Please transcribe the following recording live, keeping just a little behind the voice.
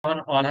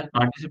our all our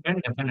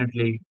participants,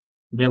 definitely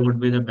there would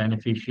be the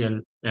beneficial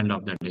end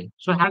of the day.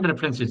 So hand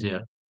reference is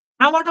here.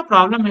 Now what a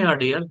problem here,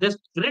 dear? This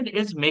grid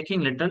is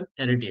making little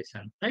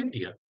irritation, right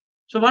here.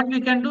 So what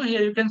we can do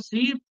here, you can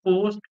see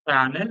post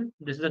panel.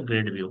 This is a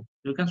grid view.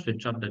 You can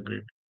switch off the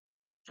grid.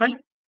 Fine.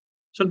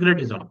 So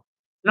grid is on.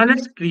 Now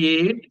let's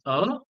create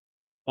a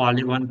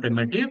polygon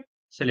primitive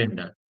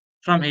cylinder.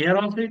 From here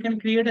also you can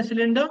create a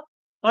cylinder,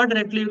 or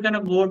directly you can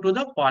go to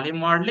the poly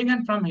modeling,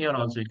 and from here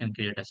also you can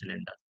create a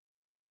cylinder.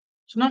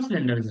 So now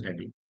cylinder is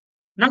ready.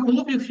 Now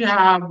hope if you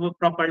have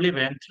properly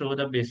went through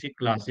the basic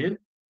classes,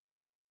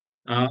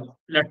 uh,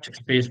 let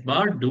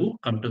spacebar do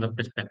come to the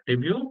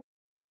perspective view.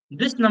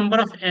 This number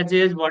of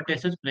edges,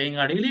 vertices playing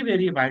a really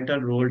very vital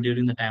role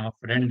during the time of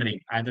rendering.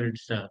 Either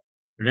it's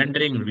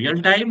rendering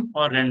real time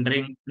or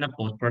rendering in a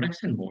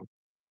post-production mode.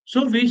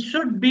 So we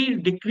should be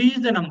decrease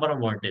the number of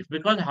vertices,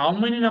 because how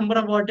many number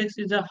of vertices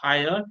is a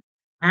higher,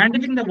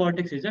 handling the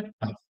vertex is a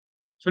tough.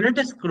 So let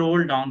us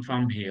scroll down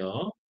from here,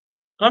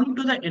 come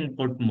to the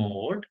input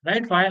mode,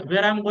 right?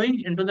 Where I'm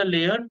going into the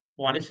layer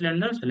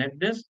polycylinder, select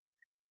this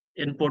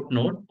input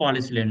node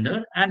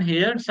polycylinder, and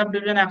here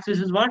subdivision axis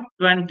is what?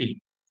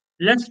 20.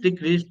 Let's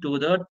decrease to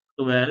the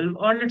 12,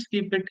 or let's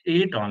keep it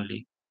 8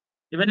 only.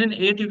 Even in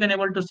 8 you can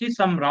able to see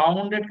some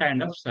rounded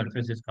kind of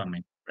surface is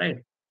coming, right?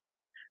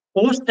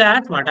 Post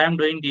that, what I'm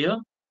doing here,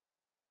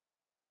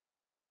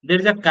 there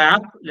is a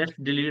cap. Let's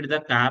delete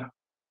the cap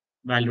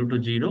value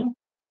to 0.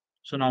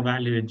 So now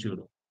value is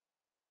 0.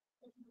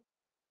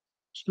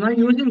 So now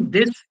using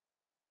this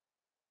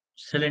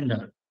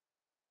cylinder,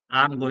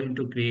 I'm going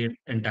to create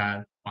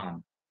entire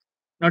arm.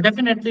 Now,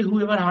 definitely,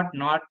 whoever had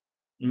not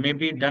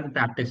maybe done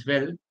practice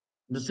well,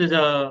 this is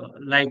a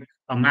like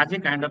a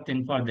magic kind of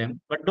thing for them.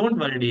 But don't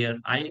worry, dear.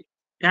 I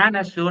can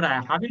assure,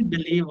 I having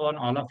believe on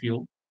all of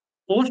you.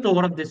 Post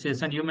over of this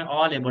session, you may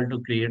all able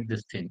to create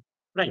this thing,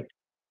 right?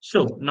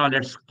 So now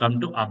let's come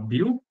to up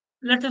view.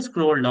 Let us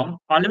scroll down.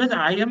 Always,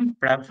 I am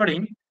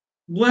preferring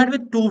go ahead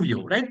with two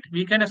view, right?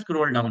 We can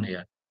scroll down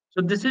here.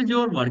 So this is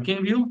your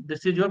working view.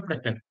 This is your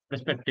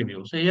perspective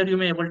view. So here you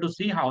may able to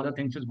see how the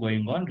things is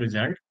going on.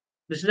 Result.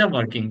 This is a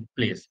working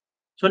place.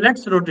 So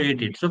let's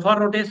rotate it. So for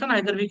rotation,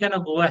 either we can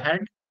go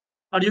ahead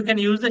or you can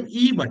use the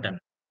E button.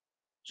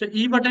 So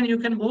E button you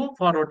can go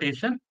for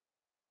rotation.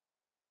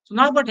 So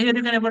now, but here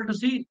you can able to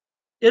see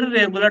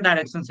irregular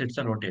directions it's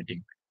a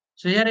rotating.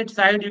 So here at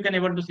side you can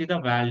able to see the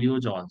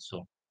values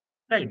also,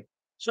 right?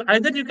 So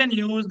either you can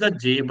use the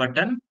J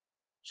button.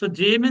 So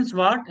J means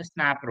what?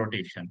 Snap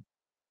rotation.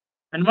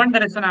 And one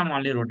direction I'm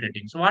only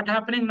rotating. So what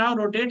happening now?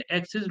 Rotate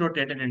X is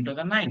rotated into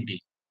the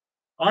 90.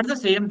 Or the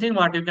same thing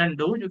what you can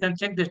do, you can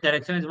check this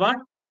direction is what?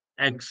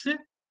 X.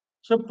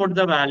 So put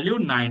the value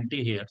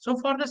 90 here. So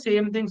for the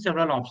same thing,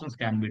 several options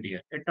can be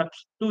there. It's up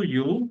to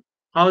you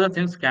how the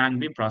things can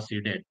be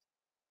proceeded.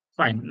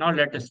 Fine. Now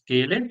let us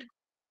scale it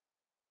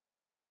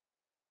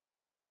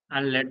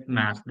and let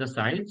match the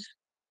size.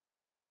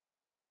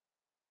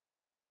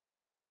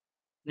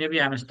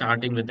 Maybe I'm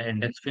starting with the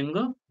index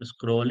finger.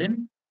 Scroll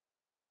in.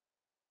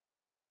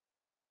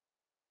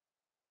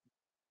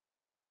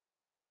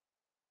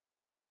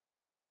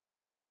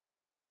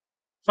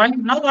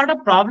 Fine. Now what a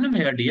problem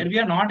here, dear. We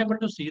are not able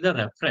to see the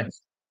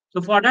reference.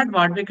 So for that,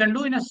 what we can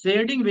do in a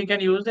shading, we can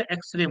use the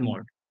X-ray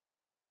mode.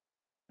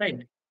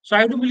 Right. So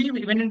I do believe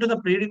even into the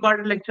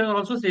pre-recorded lecture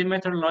also same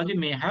methodology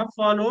may have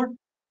followed.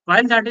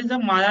 While that is the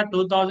Maya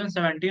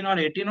 2017 or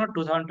 18 or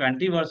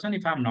 2020 version,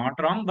 if I'm not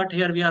wrong, but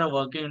here we are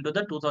working into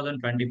the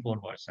 2024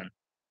 version.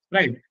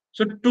 Right.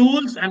 So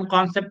tools and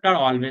concept are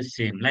always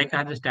same, like I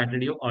had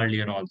stated you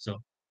earlier also.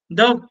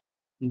 The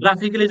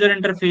graphical user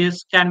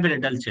interface can be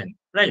little change,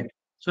 right?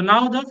 So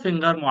now the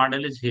finger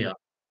model is here.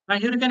 Now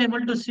here you can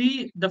able to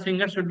see the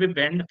finger should be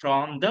bent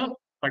from the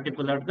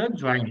particular the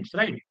joints,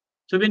 right?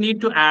 So we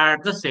need to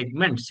add the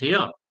segments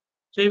here.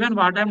 So even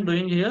what I'm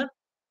doing here,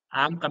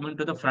 I'm coming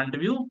to the front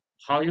view.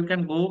 How you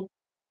can go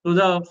to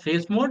the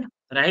face mode,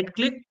 right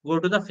click, go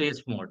to the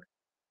face mode,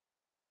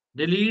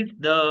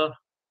 delete the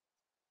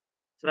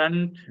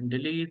front,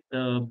 delete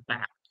the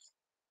back.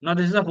 Now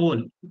this is a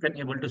hole. You can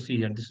able to see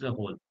here. This is a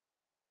hole.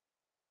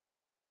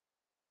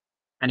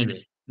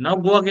 Anyway, now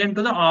go again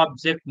to the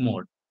object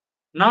mode.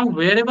 Now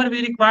wherever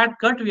we require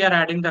cut, we are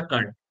adding the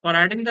cut. For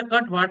adding the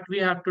cut, what we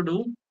have to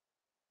do?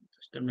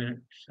 Just a minute.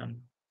 Some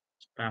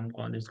spam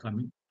call is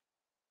coming.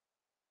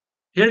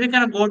 Here we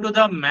can go to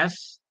the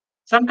mesh.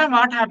 Sometime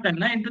what happened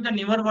na, into the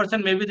newer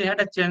version, maybe they had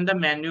to change the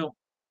menu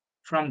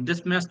from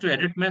this mesh to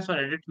edit mesh or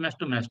edit mesh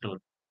to mesh tool.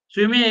 So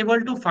you may able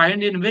to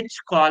find in which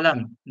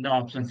column the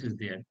options is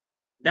there.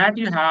 That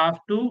you have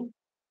to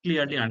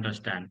clearly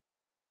understand,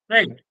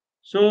 right?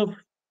 So,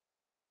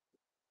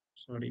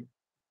 sorry.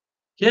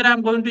 Here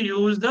I'm going to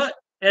use the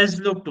edge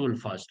loop tool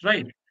first,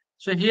 right?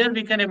 So here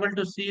we can able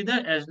to see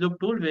the edge loop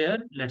tool where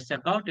let's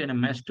check out in a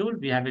mesh tool,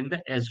 we having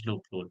the edge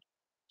loop tool.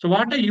 So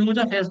what the use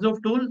of edge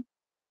loop tool?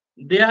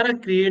 They are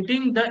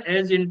creating the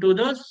edge into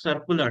the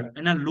circular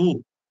in a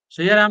loop.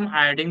 So here I'm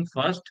adding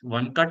first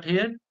one cut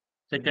here,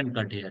 second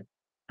cut here.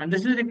 And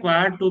this is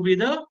required to be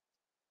the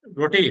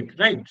rotate,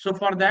 right? So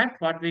for that,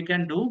 what we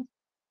can do,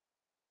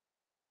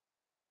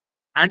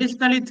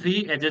 Additionally,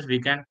 three edges we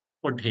can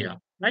put here,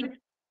 right?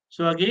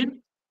 So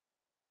again,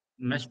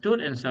 mesh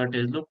tool, insert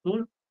edge loop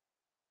tool.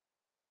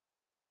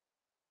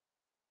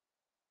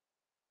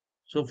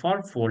 So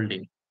for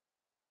folding,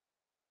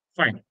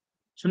 fine.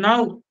 So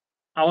now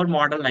our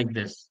model like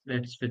this.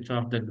 Let's switch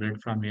off the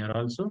grid from here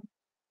also.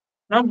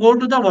 Now go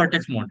to the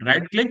vertex mode,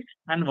 right click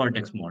and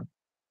vertex mode.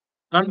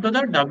 Come to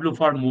the W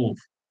for move.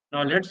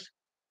 Now let's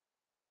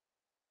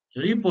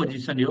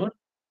reposition your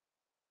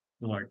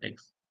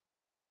vertex.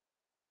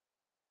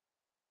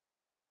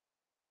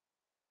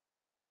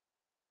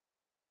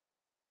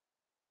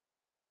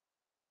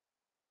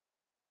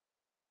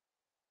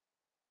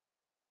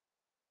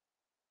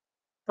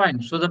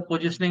 Fine. So the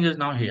positioning is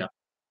now here.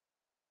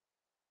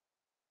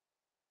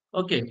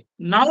 Okay.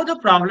 Now the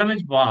problem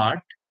is what?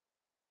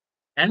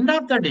 End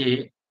of the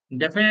day,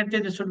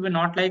 definitely this should be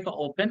not like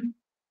open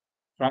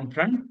from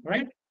front,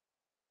 right?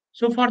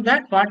 So for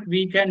that, what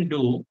we can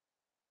do,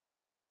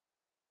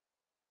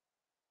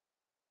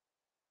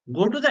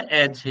 go to the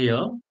edge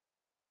here.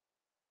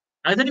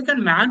 Either you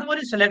can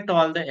manually select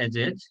all the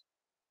edges,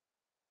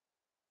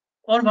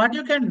 or what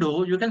you can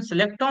do, you can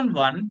select on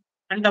one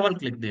and double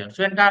click there.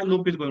 So entire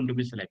loop is going to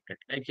be selected.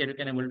 Like here you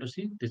can able to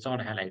see this are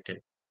highlighted.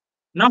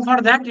 Now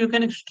for that you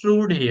can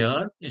extrude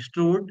here,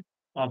 extrude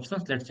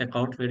options. Let's check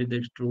out where is the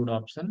extrude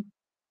option.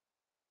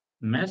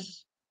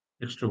 Mesh,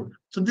 extrude.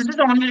 So this is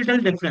the only little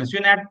difference. You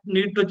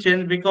need to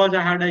change because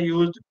I had a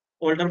used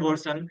older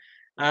version,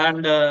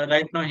 and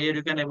right now here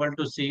you can able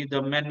to see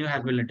the menu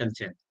has been little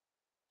change.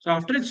 So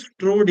after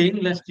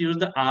extruding, let's use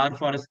the R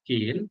for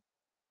scale.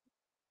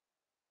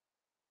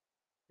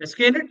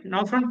 Scale it.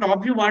 Now from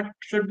top view, what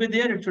should be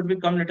there? It should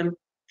become little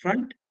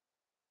front.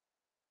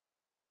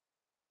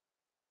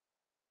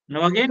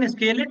 Now again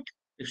scale it.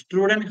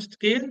 Extrude and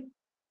scale.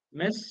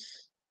 Mesh,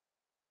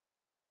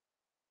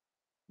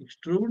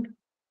 extrude,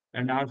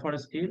 and R for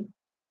scale.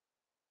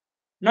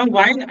 Now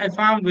while if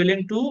I am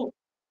willing to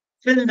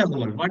fill the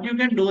hole, what you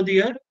can do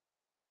there?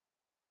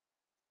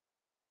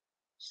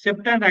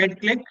 Shift and right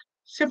click,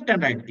 shift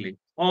and right click,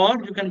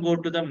 or you can go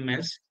to the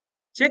mesh.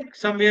 Check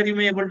somewhere you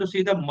may able to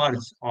see the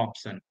merge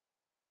option.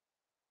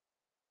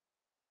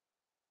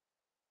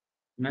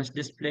 Mesh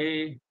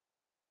display,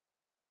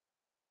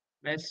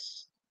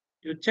 mesh.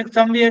 You check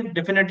somewhere,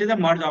 definitely the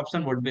merge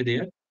option would be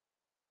there.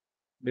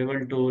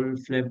 Bevel tool,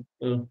 flip,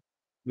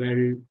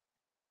 weld,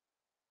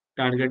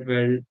 target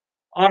weld,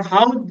 or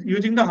how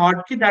using the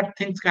hotkey that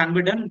things can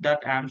be done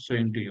that I am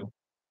showing to you.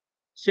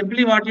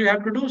 Simply what you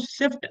have to do,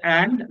 shift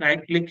and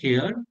right click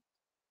here.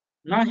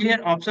 Now here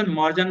option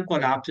merge and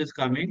collapse is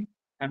coming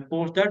and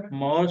post that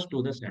merge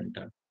to the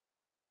center.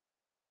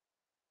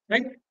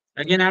 Right?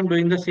 Again, I'm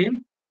doing the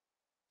same.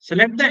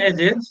 Select the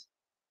edges,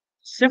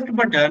 shift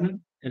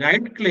button,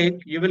 right click,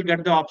 you will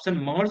get the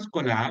option merge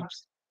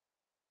collapse.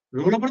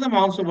 Roll over the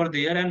mouse over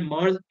there and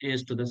merge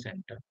is to the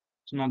center.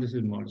 So now this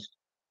is merged.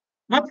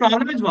 My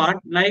problem is what?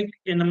 Like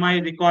in my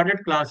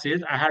recorded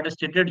classes, I had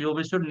stated you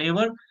we should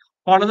never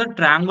follow the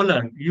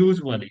triangular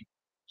usually.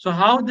 So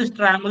how this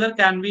triangular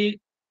can be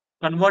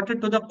converted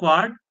to the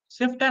quad?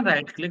 Shift and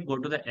right click, go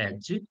to the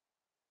edge.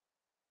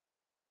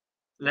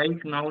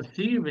 Like now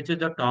see which is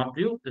the top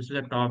view. This is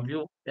the top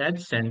view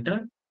edge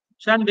center.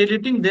 So I'm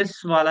deleting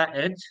this wala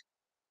edge.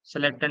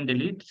 Select and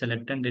delete,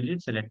 select and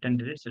delete, select and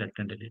delete, select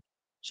and delete.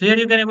 So here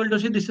you can able to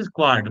see this is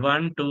quad.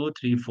 1, 2,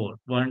 3, 4.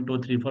 1,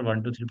 2, 3, 4,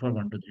 1, 2, 3, 4,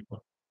 1, 2, 3, 4.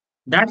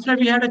 That's why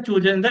we had to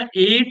choose in the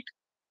 8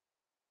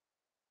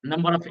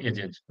 number of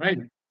edges, right?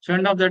 So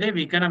end of the day,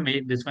 we can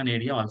make this one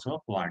area also a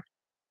quad.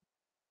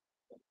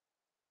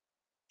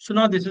 So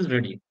now this is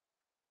ready.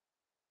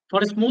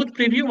 For a smooth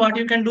preview, what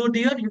you can do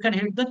there, you can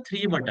hit the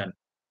 3 button,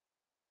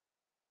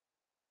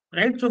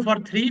 right? So for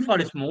 3 for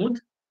smooth,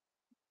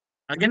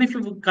 again, if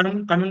you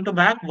coming to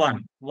back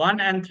 1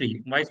 and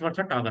 3, vice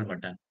versa toggle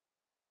button,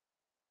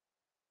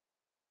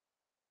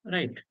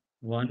 right?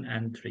 1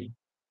 and 3.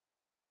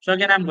 So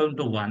again, I'm going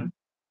to 1.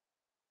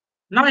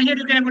 Now here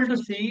you can able to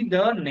see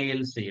the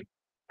nail shape.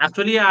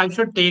 Actually, I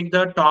should take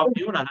the top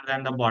view rather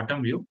than the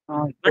bottom view.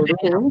 But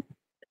anyhow,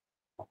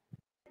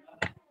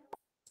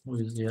 ఇప్పుడు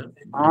who is here?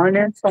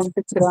 Audience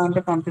పంపించరా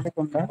అంటే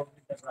పంపించకుండా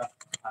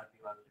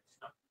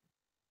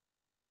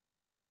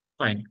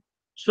Fine.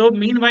 So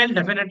meanwhile,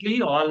 definitely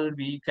all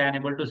we can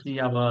able to see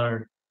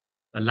our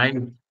live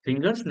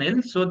fingers,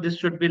 nails. So this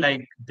should be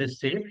like this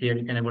shape. Here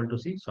you can able to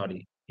see. Sorry,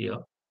 here.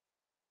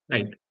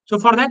 Right. So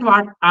for that,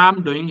 what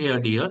I'm doing here,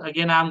 dear,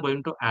 again, I'm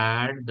going to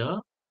add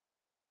the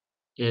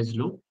edge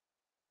loop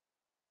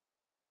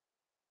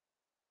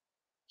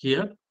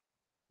here.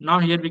 Now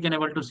here we can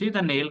able to see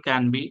the nail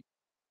can be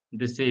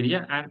this area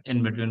and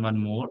in between one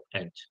more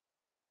edge.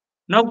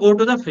 Now go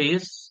to the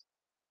face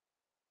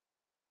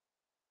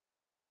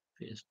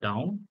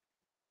down,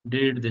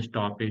 delete this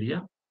top area.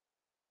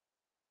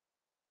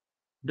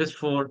 This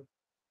 4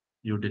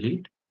 you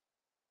delete.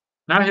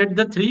 Now hit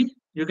the 3.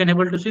 You can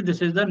able to see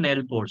this is the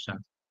nail portion.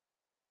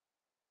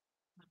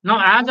 Now,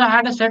 as I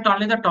had set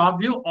only the top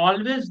view,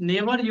 always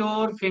never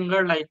your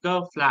finger like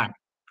a flat.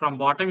 From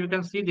bottom, you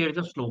can see there is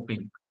a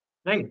sloping,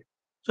 right?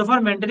 So for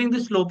maintaining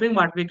the sloping,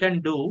 what we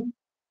can do,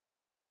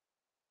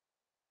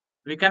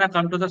 We can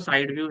come to the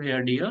side view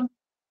here, dear.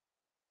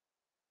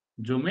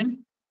 Zoom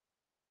in,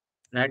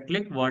 right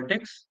click,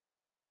 vertex.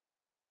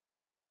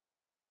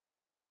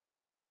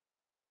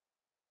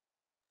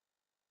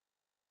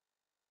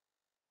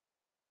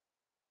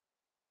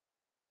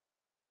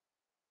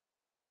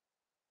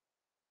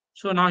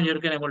 So now here you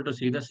can able to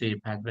see the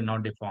shape has been now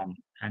deformed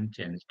and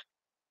changed.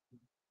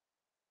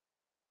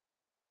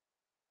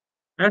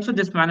 Right, so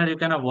this manner you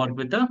can work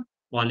with the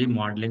poly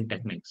modeling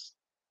techniques.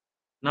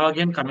 Now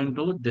again coming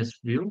to this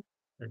view,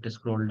 let us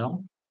scroll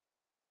down.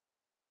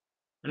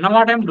 Now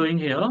what I'm doing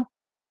here,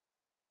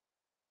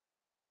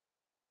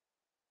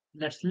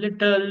 let's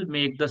little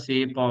make the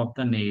shape of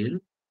the nail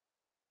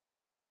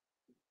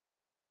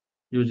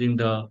using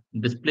the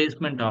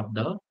displacement of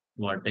the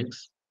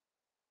vertex.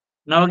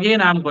 Now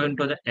again I'm going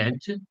to the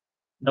edge,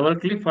 double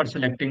click for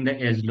selecting the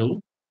edge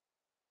loop.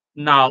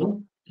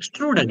 Now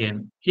extrude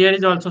again. Here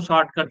is also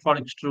shortcut for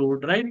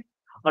extrude, right?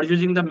 Or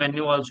using the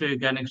menu also you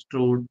can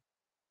extrude.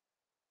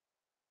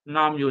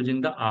 Now I'm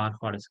using the R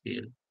for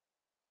scale.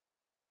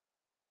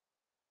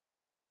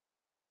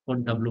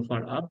 Put W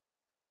for up,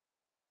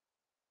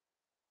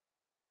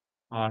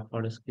 R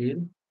for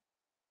scale.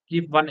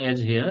 Keep one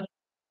edge here.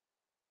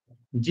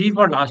 G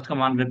for last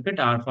command repeat,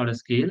 R for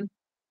scale.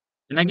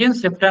 And again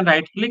shift and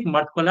right click,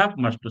 merge collapse,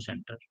 merge to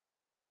center.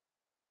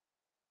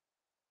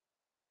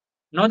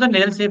 Now the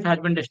nail shape has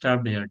been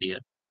disturbed here, dear.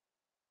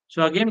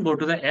 So again go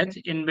to the edge.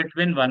 In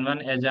between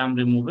one edge I am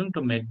removing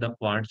to make the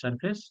quad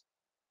surface.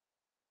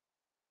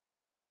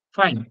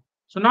 Fine.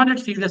 So now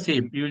let's see the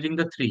shape using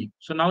the 3.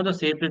 So now the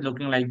shape is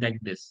looking like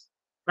this.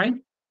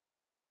 Fine.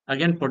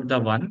 Again put the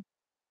 1.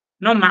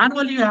 Now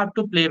manually you have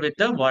to play with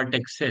the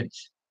vertex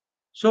edge.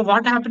 So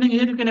what happening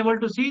here, you can able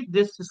to see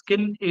this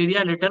skin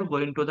area little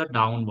going to the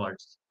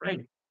downwards, right?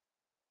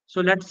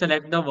 So let's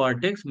select the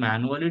vertex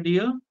manually,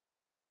 dear.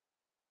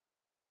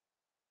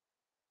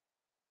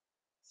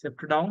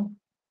 Shift down,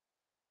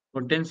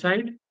 put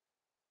inside.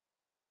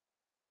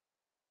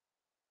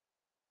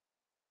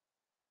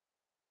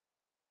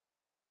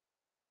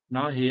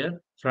 Now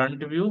here,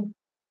 front view,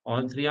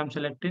 all 3 I'm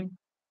selecting,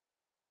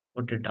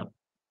 put it up.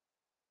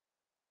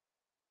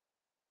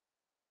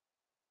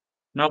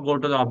 Now go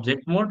to the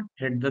object mode,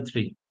 hit the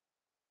 3.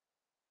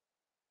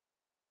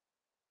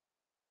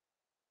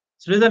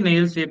 So the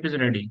nail shape is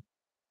ready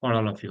for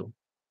all of you.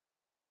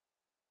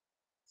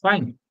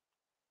 Fine.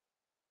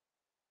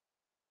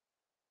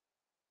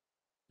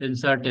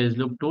 Insert edge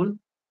loop tool.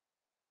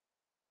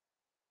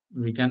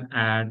 We can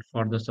add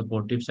for the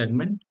supportive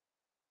segment.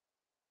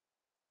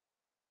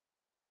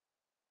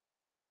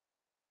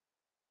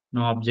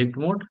 Now object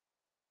mode,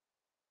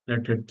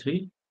 let it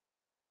 3.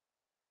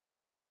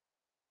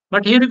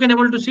 But here you can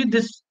able to see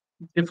this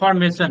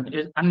deformation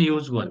is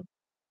unusual.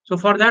 So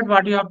for that,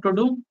 what you have to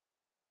do,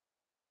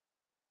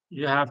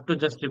 you have to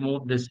just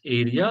remove this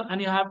area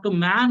and you have to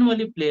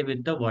manually play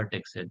with the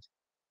vertex edge.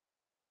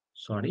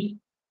 Sorry,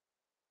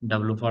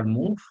 W for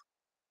move.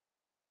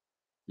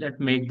 Let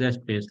make the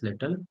space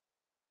little.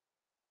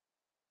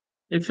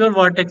 If your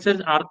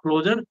vertexes are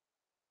closer,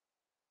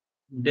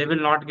 they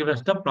will not give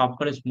us the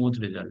proper smooth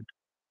result.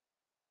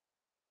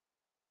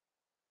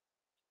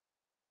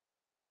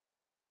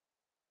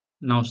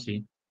 Now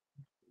see.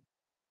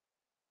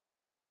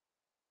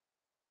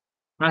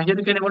 Now here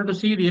you can able to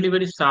see really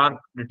very sharp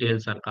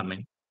details are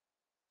coming.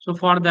 So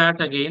for that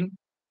again,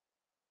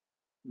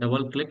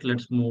 double click,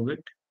 let's move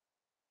it.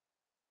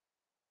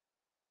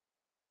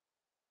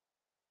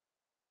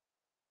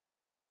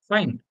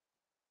 Fine.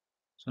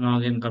 So now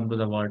again come to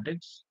the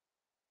vertex.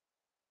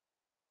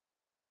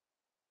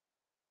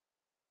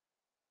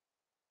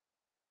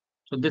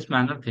 So this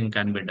manner thing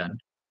can be done.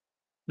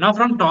 Now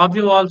from top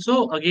view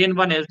also, again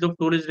one edge loop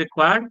tool is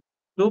required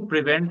to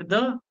prevent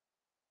the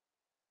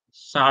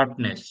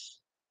sharpness.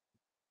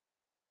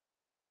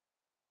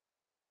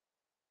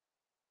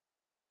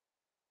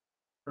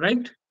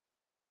 Right?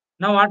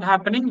 Now what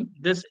happening?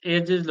 This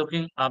edge is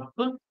looking up.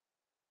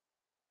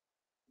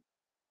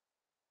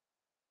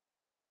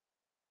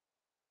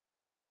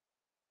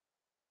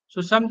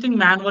 So something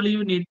manually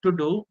you need to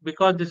do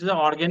because this is a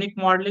organic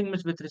modeling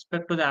means with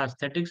respect to the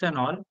aesthetics and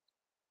all.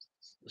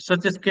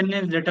 Such a skin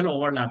is little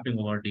overlapping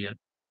over here.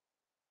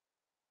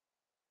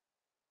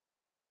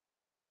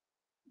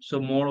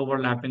 So more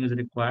overlapping is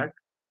required.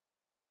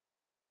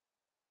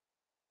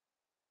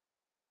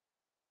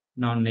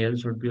 Now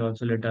nails should be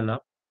also little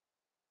up.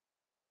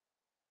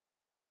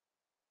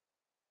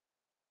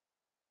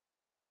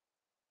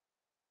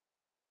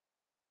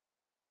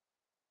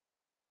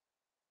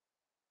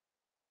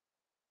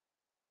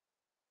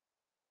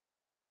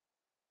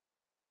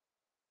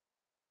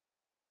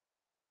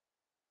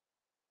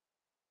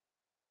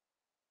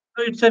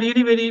 So it's a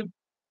really very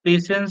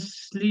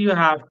patiently you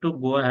have to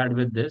go ahead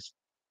with this.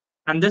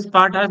 And this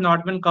part has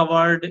not been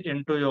covered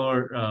into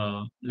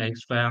your like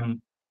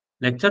swam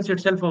lectures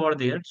itself over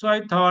there. So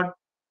I thought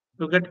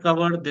to get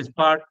covered this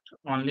part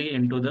only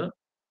into the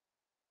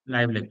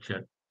live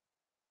lecture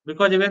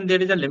because even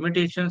there is a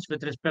limitations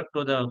with respect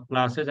to the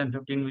classes and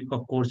 15 week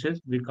of courses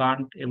we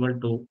can't able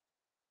to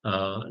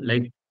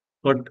like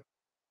put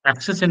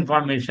access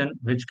information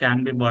which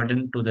can be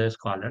burdened to the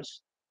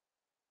scholars,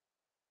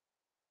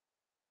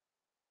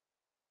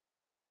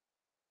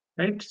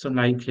 right? So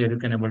like here you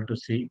can able to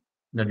see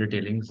the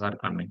detailings are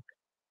coming.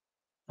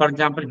 For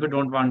example, if you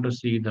don't want to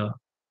see the,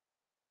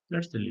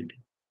 let's delete it.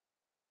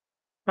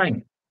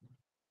 Fine.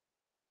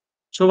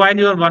 So while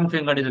your one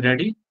finger is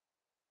ready,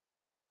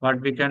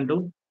 what we can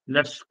do?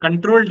 Let's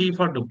control D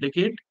for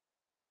duplicate.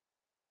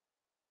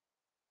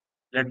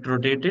 Let's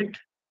rotate it,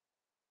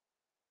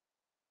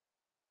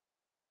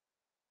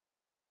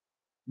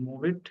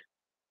 move it,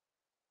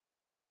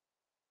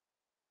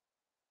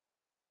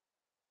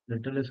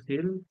 little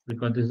scale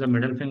because this is the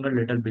middle finger,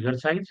 little bigger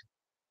size.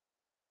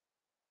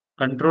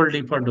 Control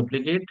D for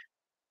duplicate.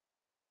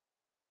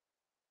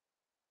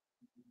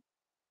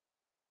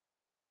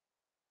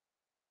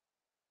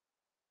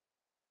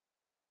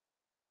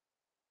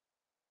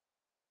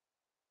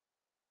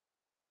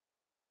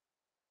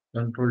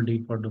 Control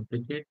D for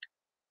duplicate.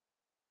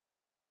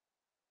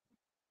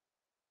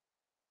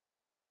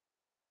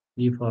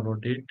 E for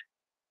rotate.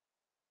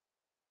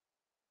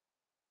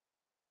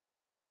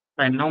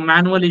 And now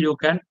manually you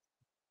can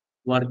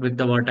work with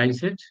the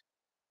vertices.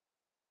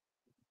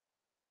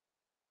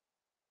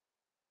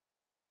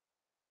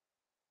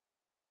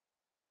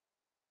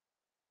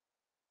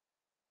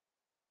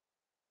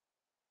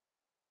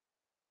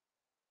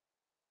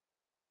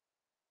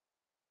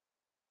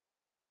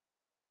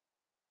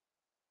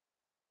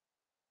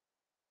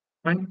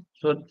 Fine.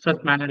 So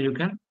such manner you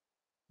can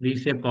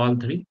reshape all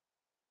three.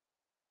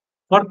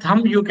 For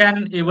thumb, you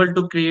can able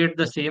to create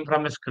the same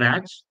from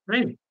scratch,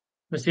 right?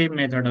 The same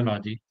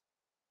methodology.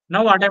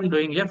 Now what I'm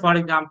doing here, for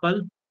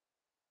example,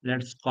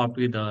 let's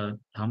copy the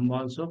thumb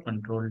also,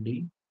 Control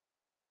D.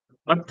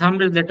 But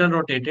thumb is little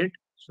rotated,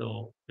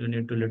 so you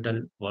need to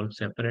little work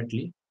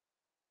separately.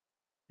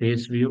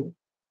 Face view,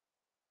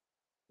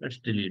 let's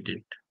delete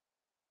it.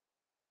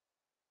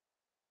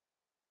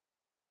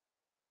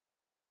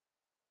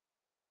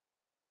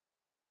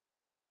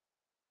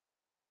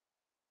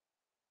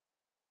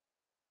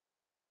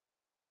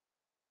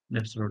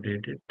 Let's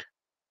rotate it.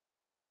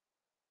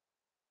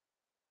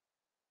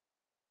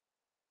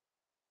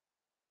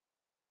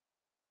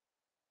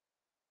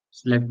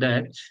 Select the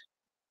edge,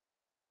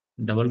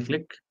 double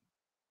click.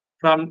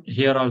 From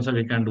here also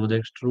we can do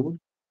the extrude.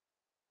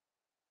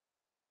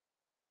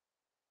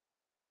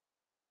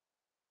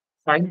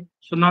 Fine.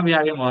 So now we are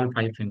having all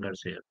five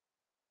fingers here.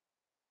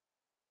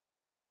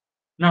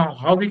 Now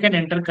how we can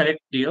interconnect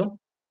here?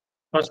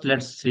 First,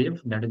 let's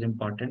save. That is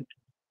important.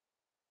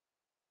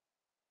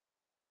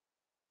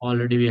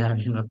 Already we have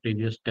in a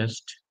previous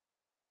test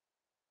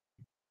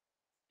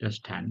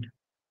hand.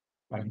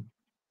 Fine.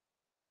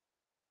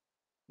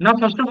 Now,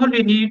 first of all,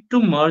 we need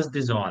to merge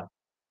this all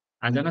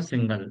as in a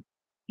single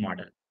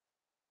model.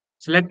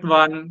 Select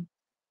one,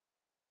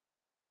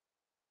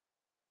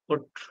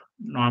 put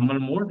normal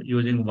mode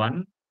using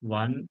one,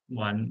 one,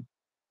 one,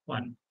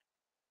 one.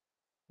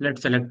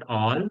 Let's select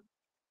all.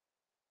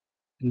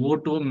 Go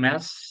to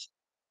mesh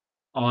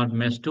or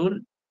mesh tool.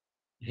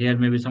 Here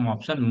may be some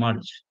option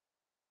merge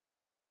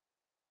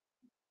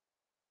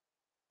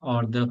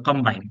or the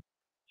combine.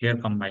 Here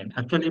combine.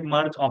 Actually,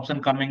 merge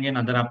option coming in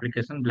other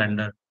application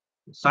Blender.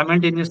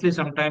 Simultaneously,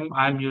 sometime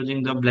I'm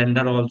using the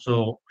Blender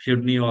also,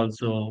 Sydney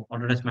also,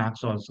 Autodesk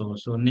Max also.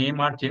 So name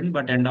are changed,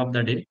 but end of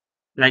the day,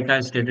 like I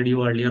stated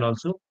you earlier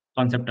also,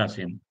 concept are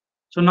same.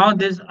 So now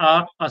these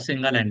are a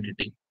single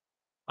entity.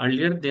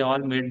 Earlier they all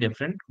made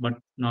different, but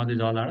now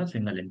these all are a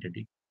single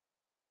entity.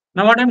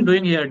 Now what I'm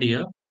doing here,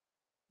 dear,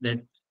 let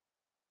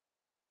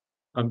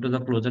come to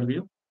the closer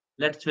view.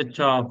 Let's switch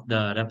off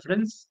the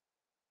reference.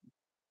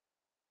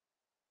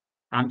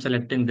 I'm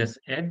selecting this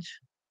edge,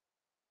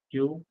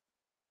 Q,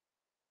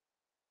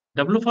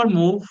 W for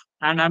move,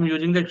 and I'm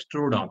using the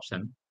extrude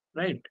option,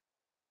 right?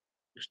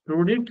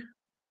 Extrude it,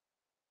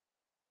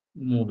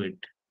 move it.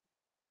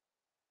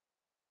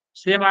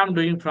 Same I'm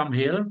doing from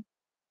here.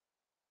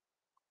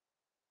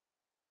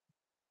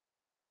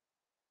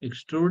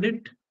 Extrude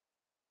it,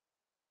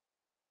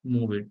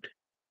 move it.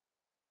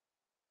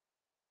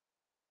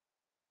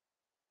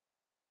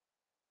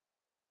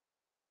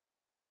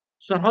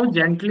 So how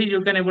gently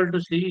you can able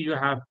to see you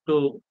have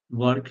to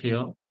work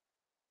here.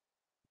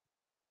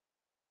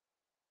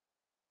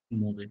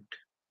 Move it.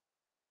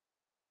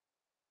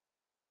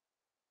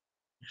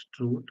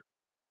 Extrude,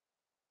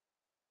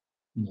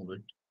 move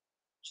it.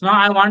 So now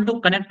I want to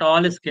connect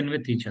all skin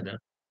with each other,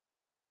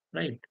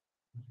 right?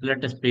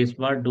 Let a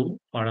spacebar do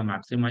for a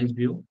maximized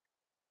view.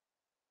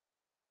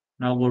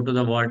 Now go to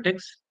the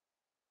vertex.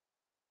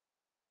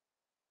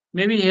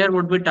 Maybe here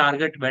would be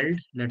target weld.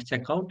 Let's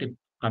check out if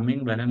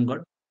coming well and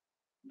good.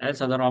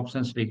 Else other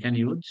options we can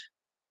use.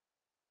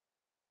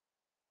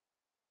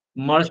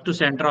 Merge to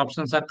center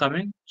options are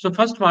coming. So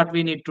first what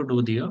we need to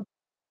do here,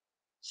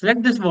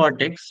 select this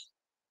vertex,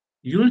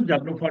 use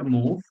W for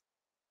move,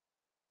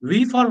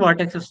 V for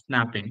vertex is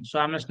snapping. So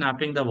I'm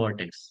snapping the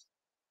vertex.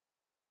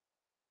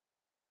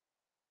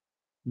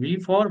 V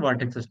for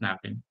vertex is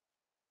snapping.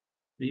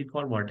 V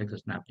for vertex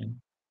is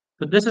snapping.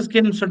 So this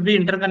skin should be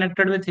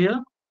interconnected with here,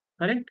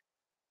 correct?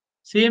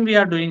 Same we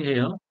are doing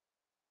here.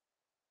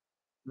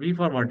 V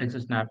for vertex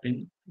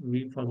snapping,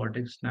 V for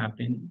vertex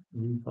snapping,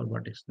 V for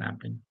vertex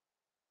snapping.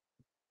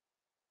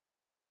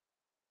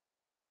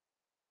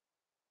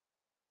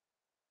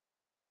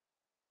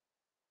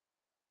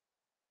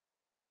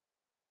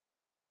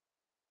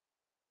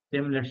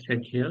 Same, let's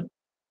check here.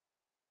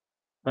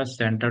 First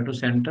center to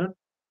center.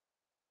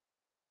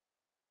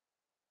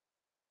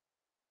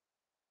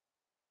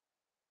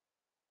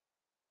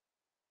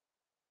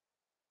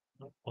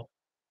 Oh,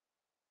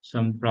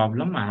 some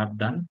problem I have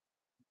done.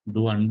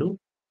 Do undo.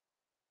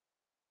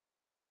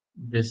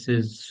 This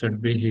is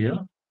should be here.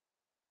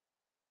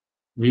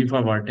 V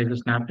for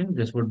vertex snapping.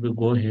 This would be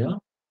go here.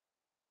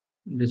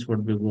 This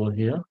would be go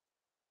here.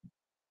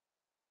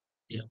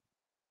 Yeah.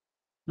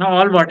 Now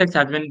all vertex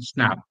have been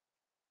snapped.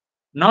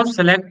 Now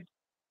select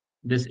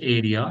this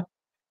area.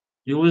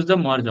 Use the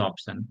merge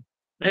option.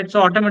 Right.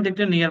 So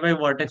automatically nearby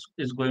vertex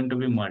is going to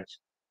be merged.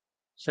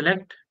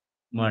 Select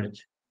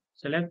merge.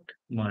 Select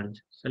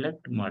merge.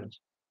 Select merge.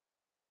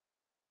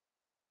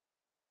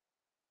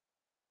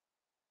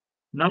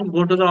 Now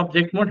go to the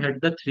object mode. Hit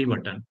the 3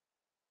 button.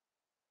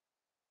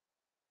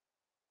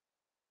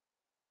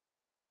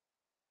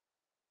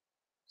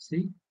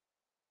 See.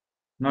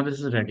 Now this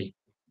is ready.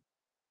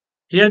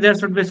 Here there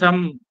should be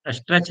some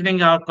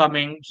stretching are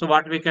coming. So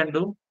what we can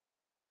do?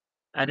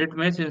 Edit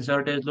mesh,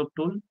 insert edge loop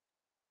tool.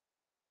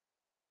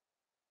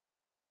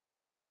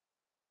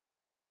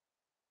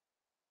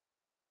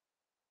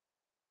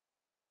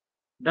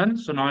 Done.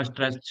 So now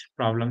stretch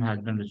problem has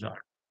been resolved.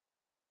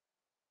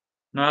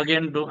 Now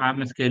again do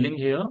I'm scaling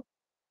here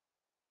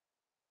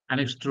and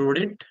extrude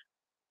it.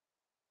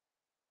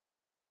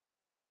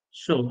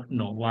 So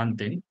no one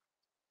thing.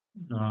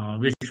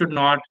 We should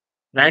not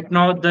right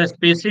now the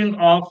spacing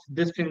of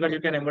this finger you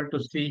can able to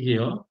see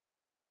here.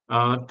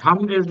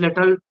 Thumb is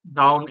little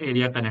down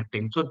area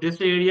connecting. So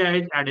this area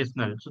is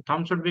additional. So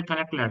thumb should be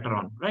connect later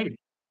on, right?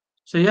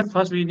 So here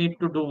first we need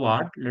to do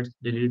what? Let's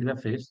delete the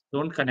face.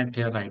 Don't connect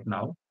here right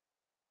now.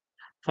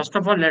 First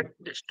of all, let's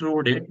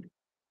extrude it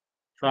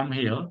from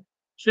here.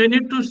 So you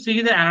need to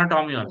see the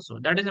anatomy also.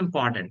 That is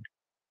important.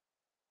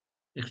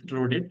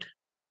 Extrude it.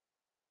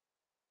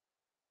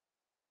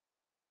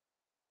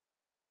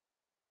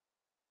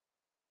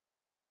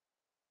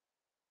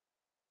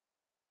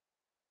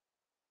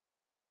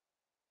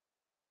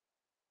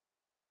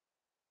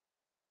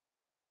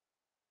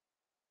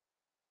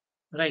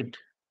 Right.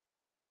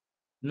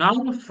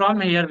 Now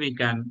from here we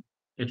can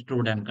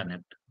extrude and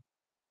connect.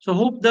 So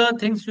hope the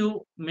things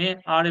you may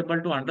are able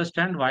to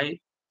understand why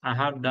I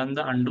have done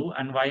the undo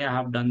and why I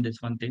have done this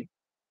one thing.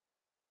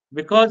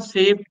 Because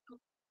shape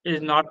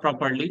is not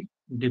properly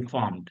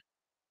deformed.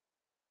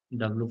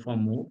 W for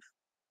move.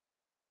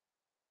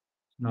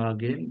 Now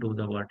again do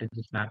the vertex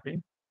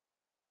snapping.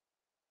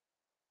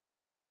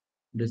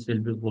 This will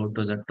be go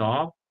to the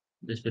top.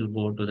 This will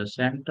go to the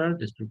center.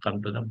 This will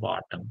come to the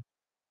bottom.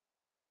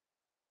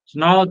 So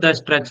now the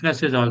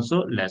stretchiness is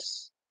also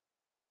less.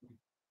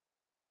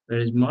 Where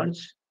is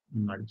merge?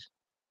 Merge.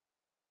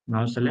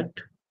 Now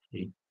select.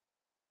 See.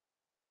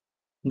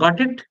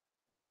 Got it?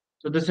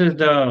 So this is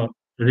the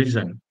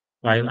reason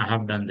why I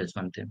have done this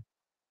one thing.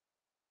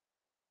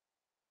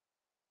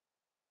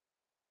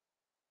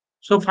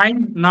 So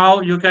fine.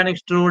 Now you can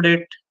extrude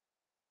it.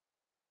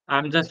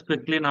 I'm just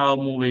quickly now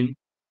moving.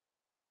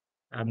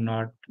 I'm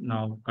not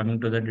now coming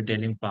to the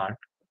detailing part.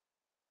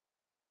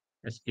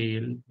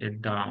 Scale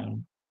it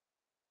down.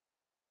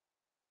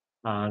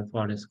 R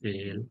for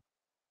scale.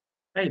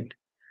 Right.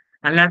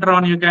 And later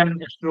on you can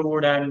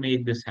extrude and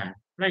make this hand.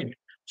 Right.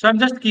 So I'm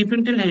just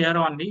keeping till here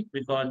only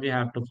because we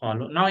have to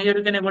follow. Now here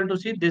you can able to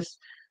see this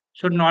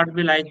should not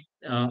be like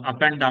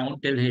up and down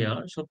till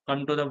here. So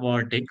come to the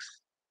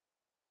vertex.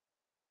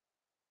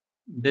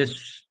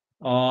 This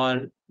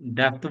or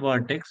depth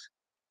vertex,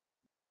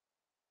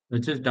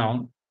 which is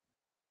down,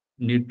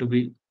 need to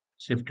be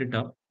shifted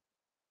up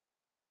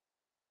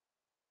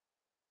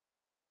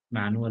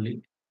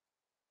manually.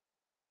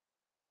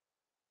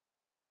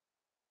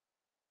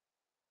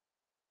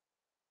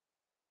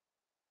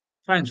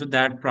 Fine. So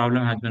that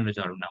problem has been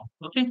resolved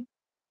now. Okay.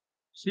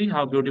 See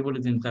how beautiful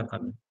things are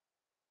coming.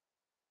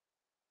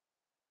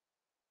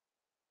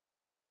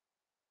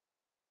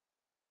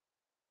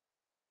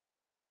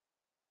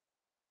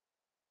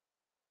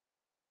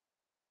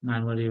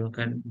 Manually, you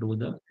can do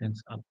the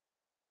things up.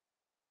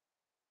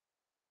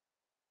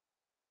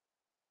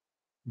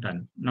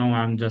 Done. Now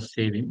I'm just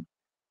saving.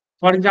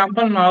 For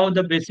example, now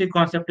the basic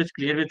concept is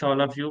clear with all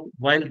of you.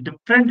 While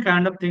different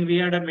kind of thing we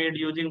had made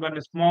using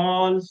one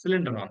small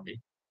cylinder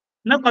only.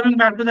 Now coming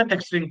back to the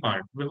texturing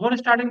part. Before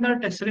starting the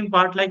texturing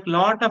part, like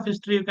lot of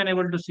history you can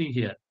able to see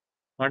here.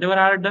 Whatever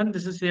I have done,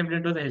 this is saved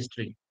into the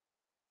history.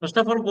 First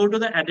of all, go to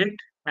the edit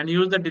and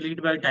use the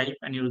delete by type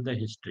and use the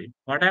history.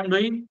 What I'm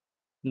doing,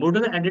 go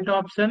to the edit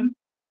option,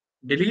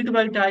 delete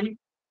by type,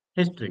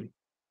 history.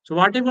 So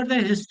whatever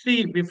the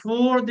history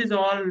before this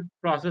all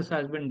process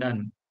has been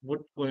done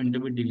would going to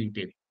be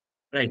deleted.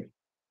 Right.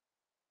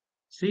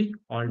 See,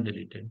 all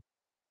deleted.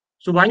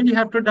 So why we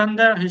have to done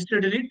the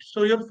history delete?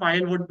 So your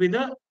file would be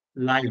the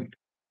live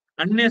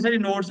Unnecessary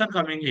nodes are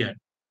coming here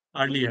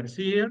earlier.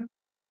 See here,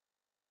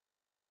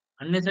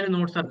 unnecessary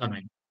nodes are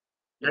coming.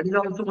 That is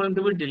also going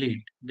to be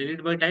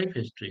delete by type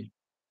history.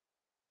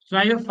 So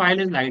now your file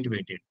is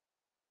lightweighted.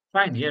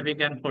 Fine. Here we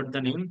can put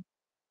the name.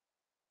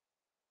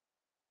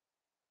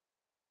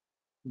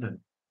 Done.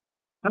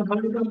 And for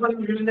example,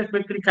 giving a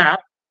quick recap,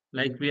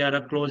 like we are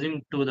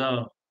closing to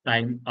the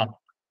time up.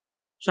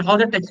 So how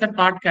the texture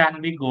part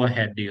can we go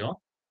ahead here?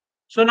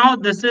 So now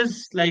this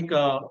is like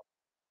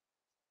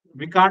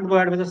we can't go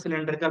ahead with a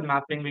cylindrical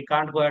mapping. We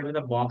can't go ahead with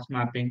a box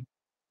mapping.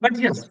 But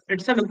yes,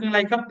 it's a looking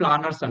like a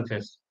planar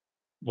surface.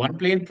 One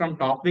plane from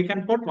top we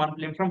can put, one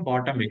plane from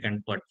bottom we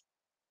can put.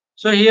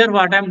 So here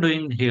what I'm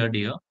doing here,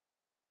 dear.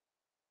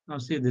 Now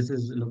see, this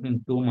is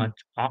looking too much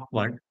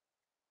awkward.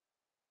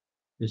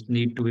 This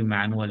need to be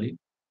manually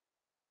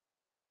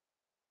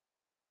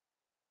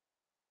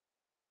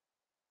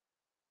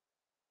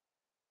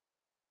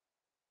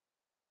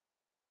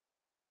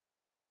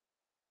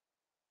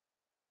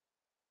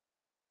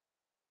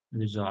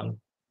resolved.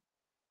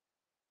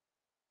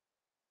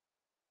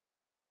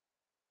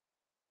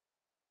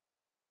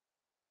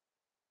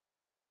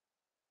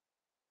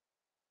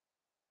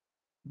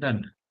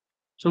 Done.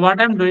 So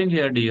what I'm doing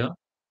here, dear,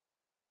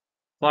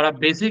 for a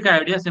basic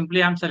idea,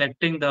 simply I'm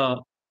selecting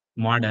the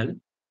model.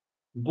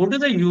 Go to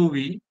the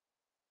UV.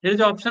 Here is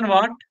the option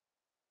what?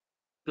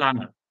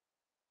 Planner.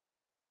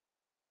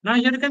 Now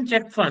here you can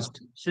check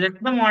first.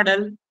 Select the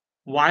model.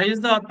 Y is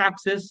the up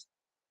axis.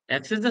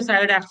 X is the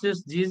side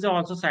axis. G is the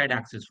also side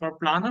axis. For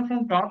planner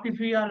from top, if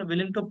we are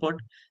willing to put,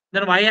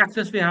 then Y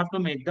axis we have to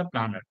make the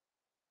planner.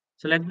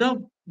 Select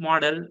the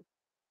model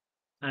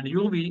and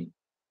UV.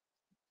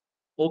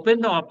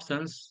 Open the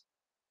options.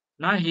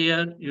 Now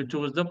here you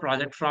choose the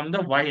project from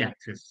the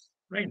y-axis,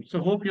 right? So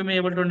hope you may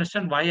able to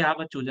understand why I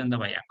have chosen the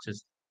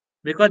y-axis,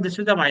 because this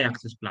is the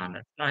y-axis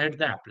planner. Now hit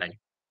the apply,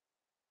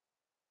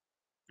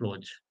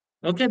 close.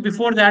 Okay,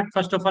 before that,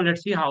 first of all,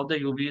 let's see how the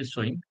UV is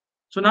showing.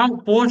 So now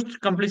post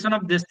completion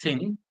of this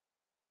thing,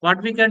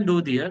 what we can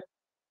do there,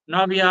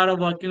 now we are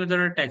working with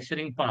the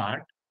texturing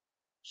part.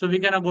 So we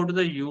can go to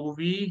the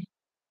UV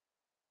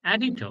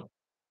editor.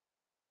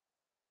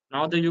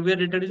 Now the UV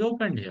editor is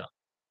opened here.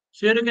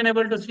 So here you can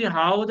able to see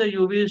how the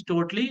UV is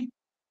totally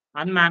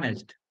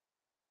unmanaged,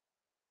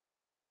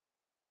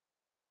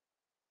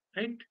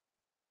 right?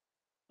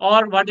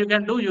 Or what you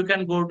can do, you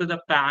can go to the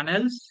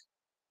panels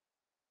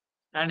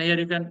and here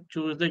you can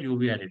choose the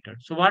UV editor.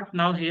 So what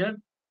now here,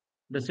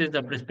 this is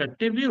the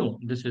perspective view,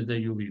 this is the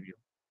UV view.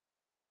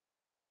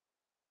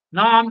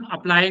 Now I'm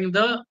applying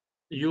the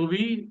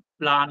UV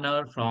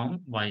planner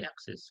from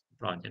y-axis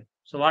project.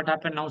 So what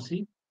happened now,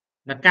 see,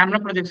 the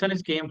camera projection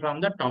is came from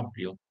the top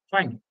view.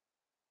 Fine.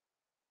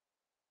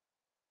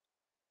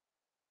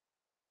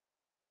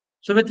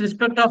 So with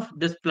respect of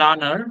this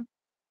planner,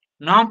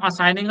 now I'm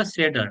assigning a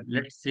shader.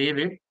 Let's save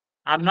it.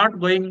 I'm not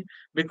going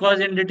because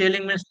in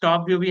detailing means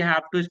top view we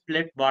have to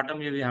split, bottom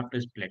view we have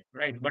to split,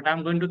 right? But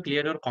I'm going to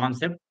clear your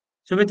concept.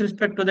 So with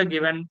respect to the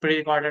given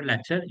pre-recorded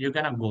lecture, you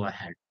can go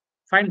ahead.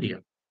 Fine, dear.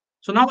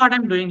 So now what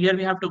I'm doing here,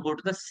 we have to go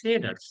to the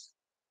shaders.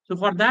 So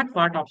for that,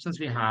 what options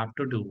we have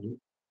to do?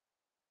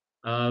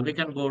 We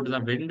can go to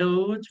the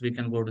windows, we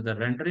can go to the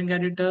rendering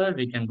editor,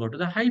 we can go to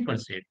the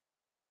hypershade,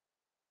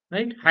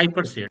 right?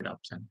 Hypershade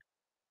option.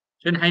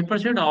 So in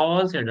hypershade,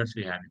 all shaders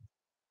we have.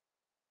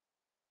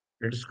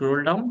 Let's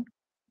scroll down.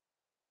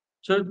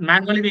 So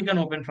manually we can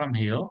open from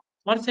here.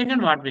 For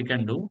second, what we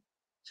can do,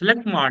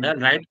 select model,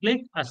 right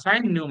click,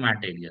 assign new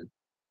material.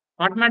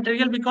 What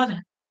material? Because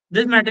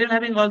this material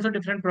having also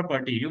different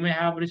property. You may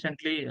have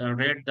recently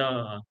read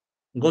the,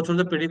 go through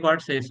the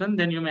pre-record session,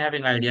 then you may have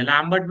an idea.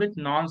 Lambert with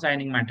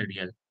non-signing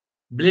material.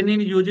 Blinn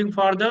is using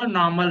for the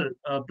normal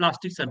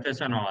plastic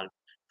surface and all.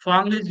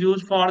 Fung is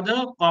used for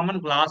the common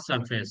glass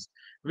surface.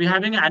 We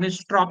having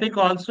anisotropic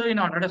also in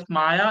Autodesk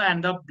Maya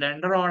and the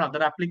Blender or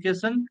other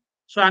application.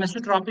 So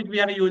anisotropic we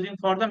are using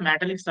for the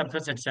metallic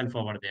surface itself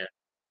over there.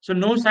 So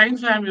no sign,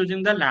 so I am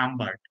using the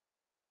Lambert.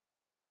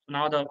 So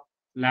now the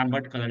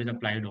Lambert color is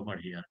applied over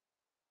here.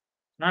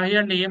 Now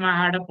here name I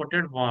had a put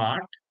it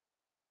what?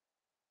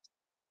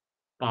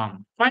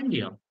 Palm. Fine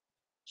here.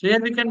 So here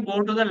we can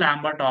go to the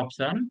Lambert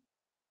option.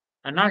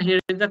 And now here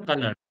is the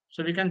color.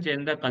 So we can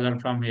change the color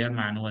from here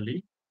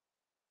manually.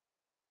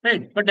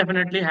 Right. But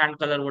definitely hand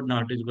color would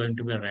not is going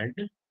to be red.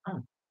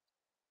 Oh.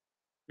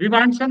 We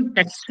want some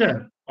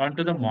texture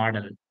onto the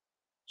model.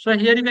 So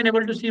here you can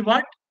able to see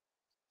what?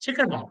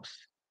 Checker box.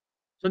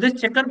 So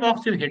this checker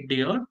box you hit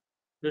here.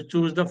 You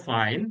choose the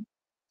file.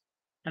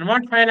 And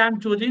what file I'm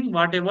choosing?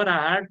 Whatever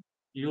I had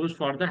used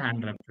for the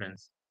hand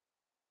reference.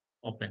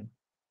 Open.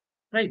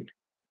 Right.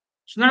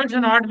 So now it's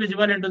not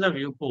visible into the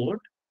viewport.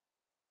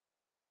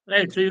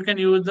 Right. So you can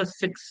use the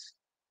 6.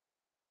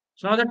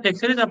 So now the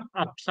texture is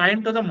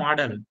assigned to the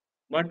model,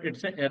 but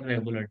it's an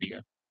irregular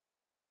here.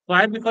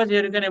 Why? Because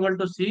here you can able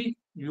to see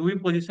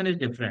UV position is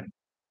different.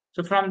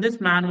 So from this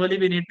manually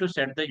we need to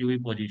set the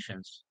UV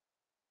positions.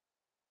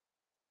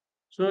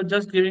 So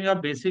just giving a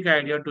basic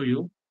idea to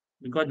you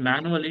because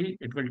manually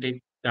it will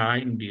take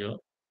time here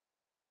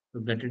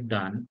to get it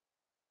done.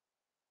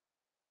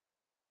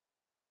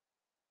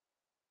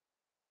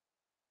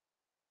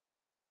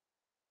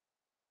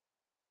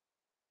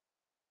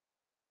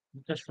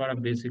 Just for a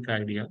basic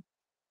idea.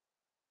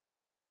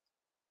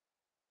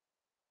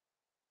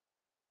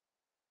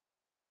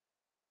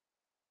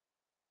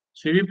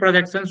 CV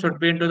projection should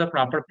be into the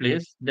proper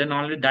place, then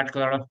only that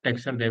color of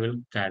texture they will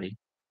carry.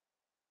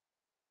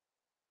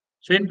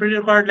 So in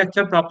pre-recorded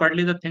lecture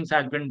properly, the things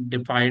has been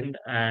defined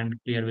and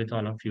clear with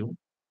all of you.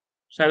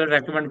 So I will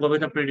recommend go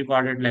with a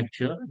pre-recorded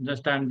lecture.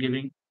 Just I'm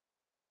giving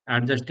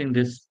adjusting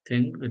this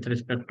thing with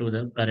respect to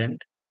the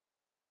current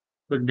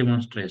quick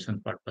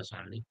demonstration purpose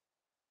only.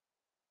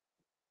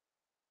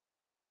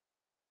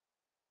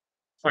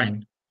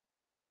 Fine.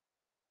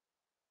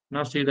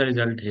 Now see the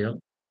result here.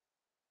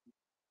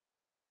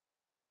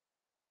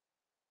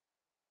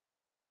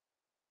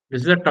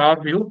 This is the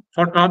top view.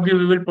 For top view,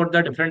 we will put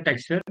the different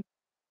texture.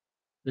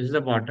 This is the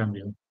bottom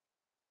view.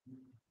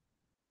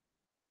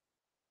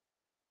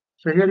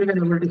 So here you can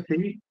able to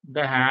see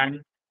the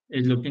hand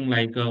is looking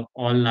like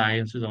all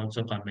lines is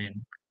also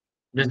coming.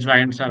 These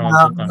joints are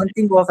also One coming.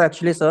 thing was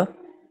actually, sir.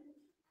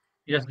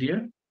 Yes,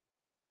 dear.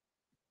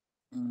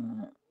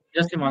 Mm,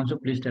 Yes,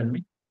 Himanshu, please tell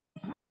me.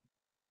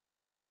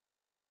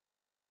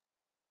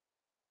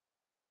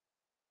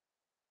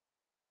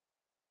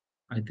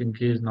 I think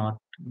he is not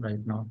right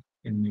now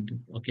in meeting.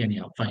 Okay,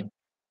 anyhow, fine.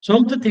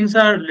 So the things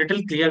are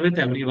little clear with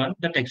everyone,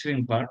 the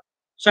texturing part.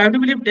 So I do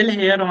believe till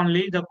here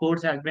only the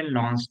course has been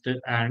launched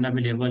and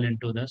available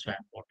into the SWAM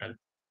portal.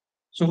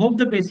 So hope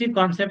the basic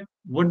concept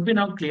would be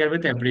now clear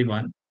with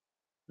everyone.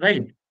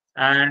 Right.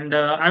 And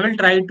I will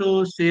try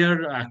to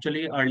share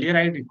actually earlier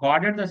I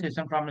recorded the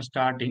session from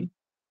starting,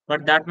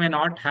 but that may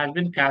not have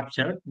been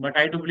captured. But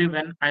I do believe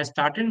when I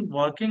started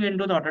working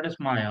into the Autodesk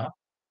Maya,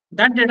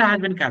 that data has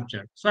been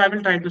captured. So I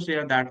will try to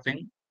share that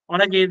thing.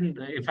 Or again,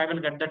 if I will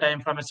get the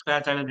time from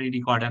scratch, I will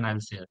re-record and I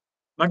will share.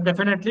 But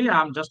definitely,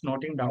 I'm just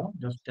noting down.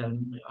 Just tell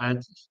me, I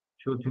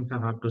few things I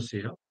have to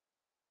share.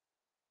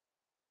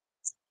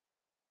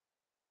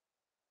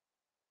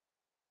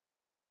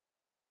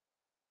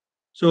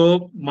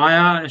 So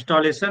Maya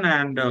installation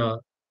and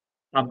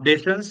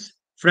updations,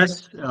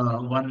 fresh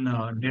one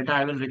data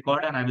I will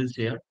record and I will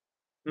share.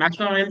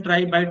 Maximum I will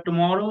try by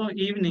tomorrow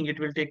evening. It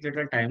will take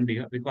little time,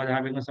 dear, because I'm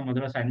having some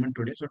other assignment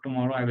today. So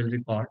tomorrow I will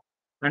record,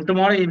 and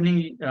tomorrow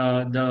evening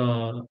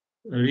the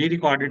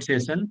re-recorded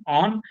session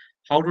on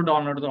how to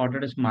download the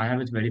Autodesk Maya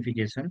with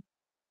verification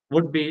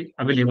would be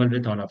available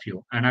with all of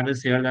you, and I will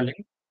share the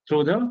link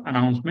through the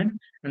announcement,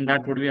 and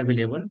that would be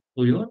available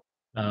to your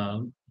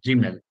uh,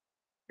 Gmail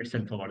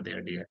itself over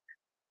there, dear.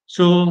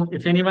 So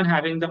if anyone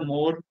having the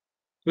more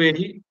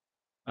query,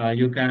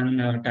 you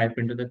can type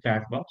into the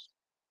chat box.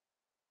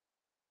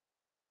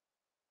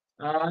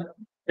 Uh,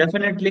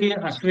 Definitely,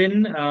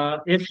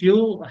 Ashwin, if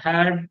you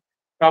had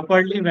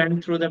properly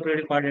went through the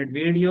pre-recorded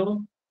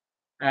video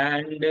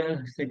and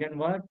second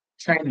what?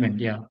 Assignment,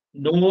 yeah.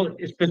 No,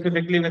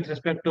 specifically with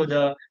respect to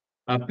the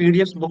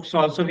PDF books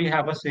also we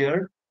have a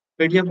shared.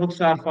 PDF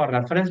books are for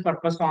reference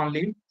purpose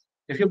only.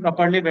 If you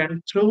properly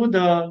went through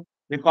the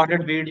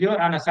recorded video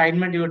and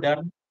assignment you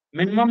done,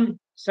 minimum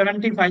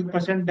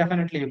 75%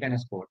 definitely you can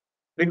score.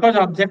 Because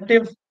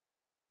objective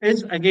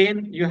is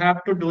again you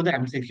have to do the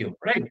MCQ,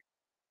 right?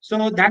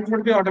 So that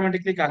would be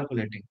automatically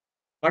calculating.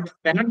 But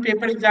pen and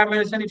paper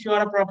examination, if you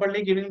are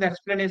properly giving the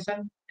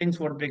explanation, things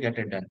would be get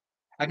it done.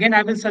 Again,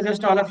 I will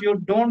suggest all of you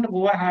don't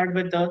go ahead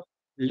with the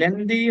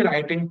lengthy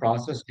writing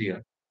process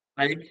here.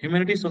 Like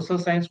humanity, social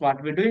science,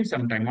 what we're doing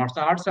sometime, what's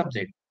the art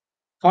subject.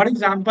 For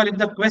example, if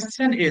the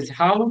question is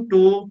how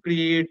to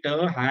create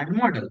a hand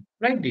model,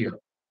 right, dear?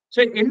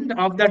 So, end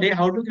of the day,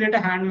 how to create a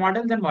hand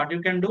model, then what you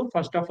can do,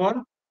 first of all,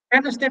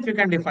 10 steps you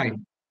can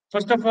define.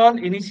 First of all,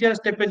 initial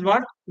step is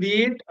what?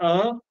 Create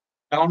a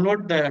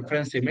download the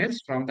reference image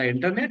from the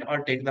internet or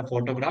take the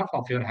photograph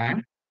of your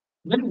hand.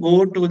 Then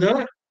go to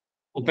the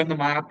open the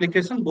My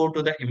application, go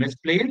to the image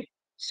plane,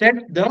 set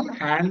the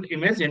hand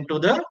image into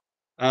the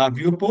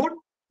viewport.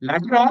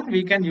 Later on,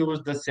 we can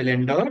use the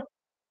cylinder.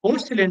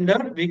 Post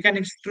cylinder, we can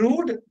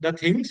extrude the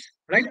things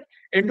right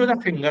into the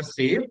finger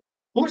shape.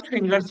 Post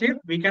finger shape,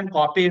 we can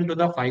copy into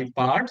the five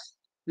parts.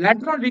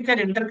 Later on, we can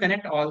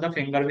interconnect all the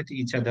finger with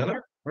each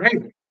other,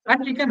 right? And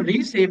we can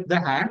reshape the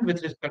hand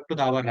with respect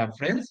to our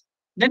reference.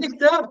 Then, if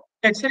the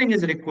texturing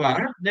is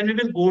required, then we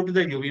will go to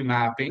the UV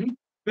mapping.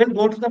 We'll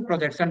go to the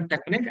projection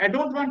technique. I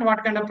don't want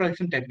what kind of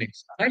projection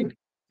techniques, right?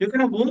 You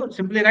can go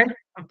simply right,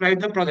 apply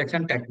the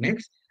projection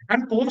techniques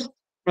and post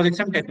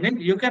projection technique.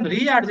 You can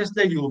readjust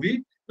the UV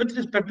with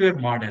respect to your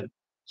model.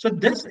 So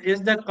this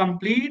is the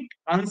complete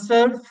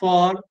answer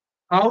for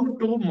how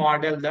to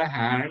model the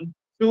hand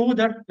to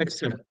the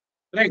texture.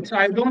 Right. So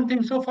I don't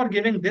think so for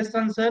giving this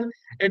answer,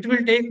 it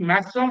will take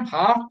maximum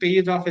half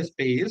page of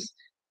space.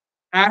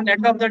 And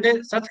end of the day,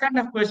 such kind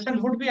of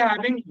question would be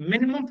having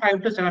minimum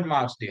 5 to 7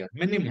 marks there,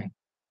 minimum,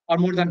 or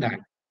more than that.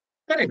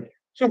 Correct.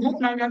 So hope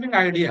now you having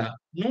idea.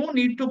 No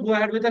need to go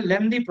ahead with a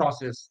lengthy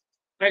process.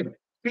 Right.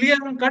 Clear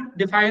and cut,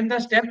 define the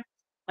step,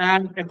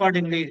 and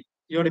accordingly,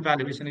 your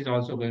evaluation is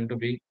also going to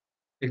be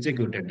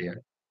executed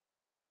there.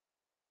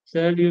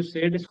 Sir, you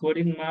said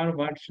scoring mark,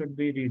 what should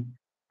we read?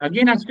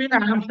 Again, Ashwin,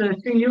 I am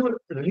suggesting you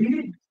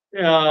read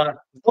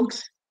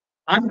books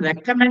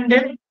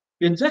unrecommended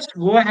You just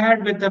go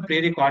ahead with the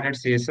pre-recorded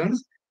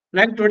sessions.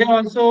 Like today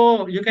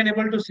also, you can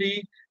able to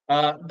see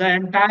the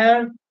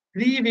entire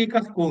 3 week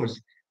of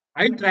course.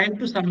 I tried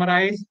to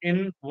summarize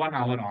in 1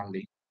 hour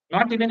only,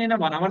 not even in a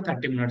 1 hour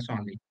 30 minutes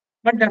only.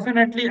 But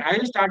definitely, I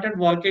started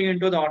working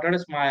into the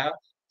Autodesk Maya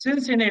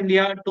since in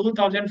India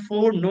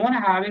 2004. No one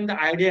having the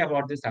idea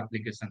about this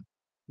application.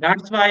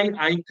 That's why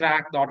I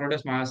cracked the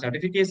Autodesk Maya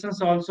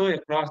certifications also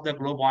across the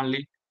globe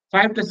only.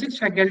 5 to 6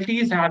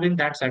 faculties having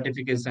that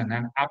certification,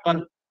 and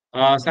Apple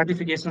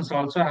certifications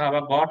also have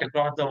got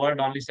across the world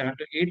only 7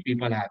 to 8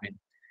 people having.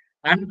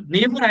 And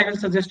never, I will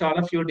suggest all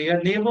of you, dear,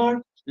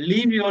 never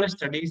leave your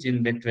studies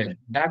in between.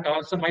 That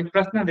also my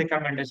personal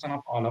recommendation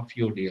of all of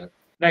you, dear.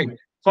 Right.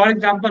 For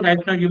example, right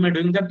now you may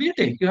doing the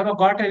BTech. You have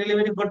got a really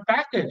very good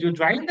package. You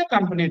join the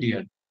company,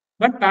 dear.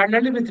 But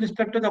parallelly, with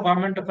respect to the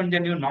government of India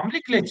new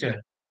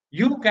nomenclature,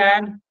 you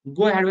can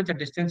go ahead with the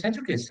distance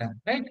education.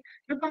 Right.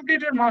 You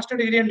complete your master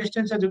degree in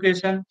distance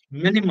education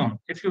minimum.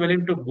 If you're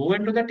willing to go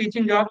into the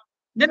teaching job,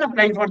 then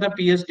apply for the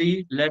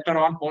PhD, later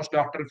on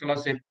postdoctoral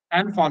fellowship,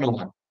 and follow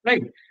on.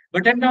 Right.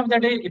 But end of the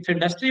day, if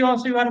industry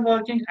also you are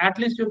working, at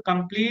least you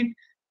complete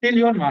till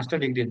your master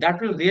degree.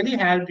 That will really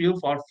help you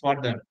for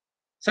further.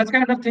 Such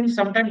kind of things,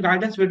 sometimes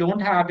guidance we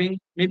don't having,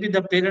 maybe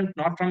the parent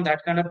not from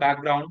that kind of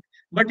background,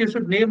 but you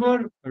should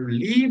never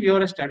leave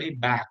your study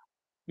back.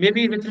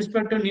 Maybe with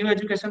respect to new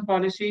education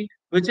policy,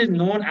 which is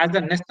known as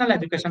the National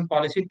Education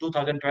Policy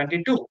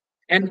 2022,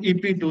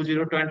 NEP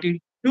 2022,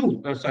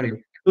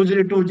 sorry,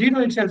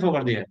 2020 itself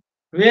over there,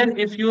 where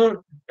if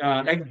you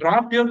like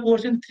dropped your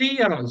course in 3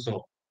 year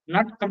also,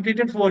 not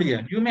completed 4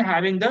 year, you may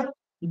having the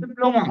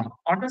diploma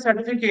or the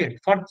certificate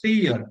for 3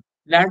 year.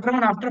 Later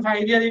on, after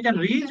 5 years, you can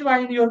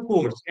rejoin your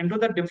course into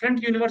the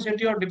different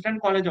university or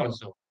different college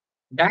also.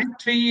 That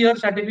 3 year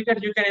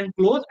certificate you can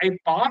enclose. I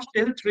passed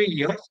till 3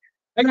 years.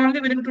 I'm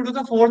only willing to do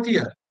the fourth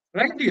year,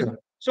 right here.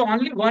 So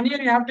only 1 year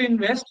you have to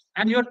invest,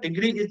 and your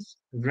degree is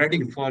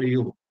ready for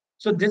you.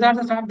 So these are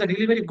some of the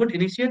really very good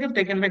initiative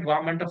taken by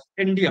government of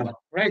India,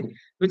 right?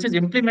 Which is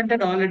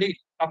implemented already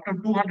up to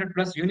 200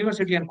 plus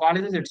university and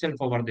colleges itself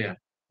over there,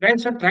 right?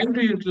 So trying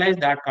to utilize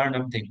that kind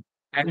of thing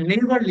and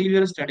never leave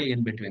your study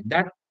in between.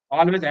 That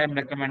always I am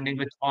recommending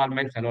with all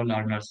my fellow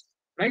learners,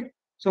 right?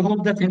 So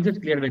hope the things is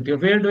clear with you.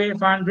 Where do you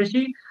find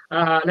Rishi?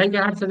 Like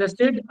I had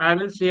suggested, I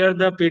will share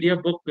the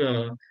PDF book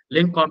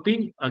link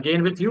copy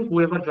again with you.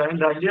 Whoever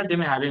joined earlier, they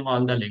may having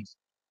all the links.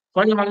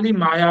 For you only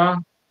Maya,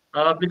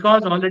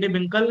 because already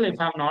Binkal, if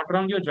I'm not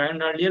wrong, you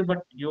joined earlier, but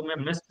you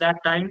may miss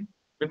that time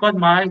because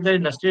Maya is the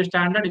industry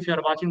standard. If you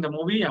are watching the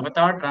movie,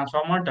 Avatar,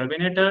 Transformer,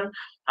 Terminator,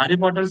 Harry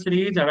Potter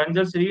series,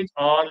 Avengers series,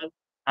 all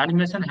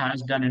animation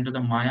has done into the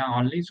Maya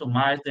only. So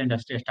Maya is the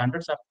industry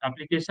standards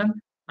application,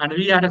 and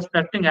we are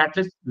expecting at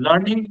least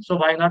learning. So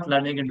why not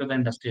learning into the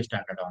industry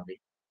standard only?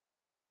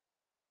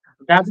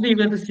 Definitely,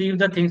 will receive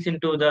the things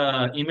into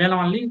the email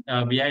only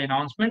via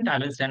announcement. I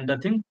will send the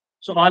thing.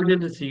 So all will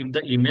receive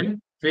the email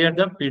where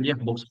the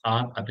PDF books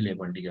are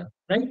available here,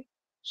 right?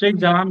 So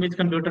exam is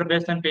computer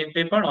based and pen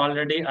paper.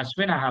 Already,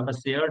 Ashwin, I have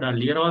shared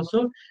earlier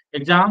also.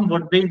 Exam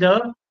would be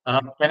the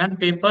pen and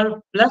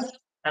paper plus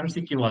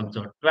MCQ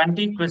also.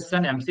 20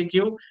 question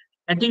MCQ,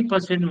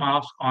 80%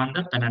 marks on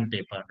the pen and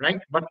paper,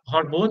 right? But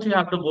for both, you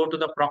have to go to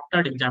the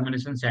proctored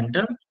examination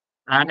center,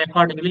 and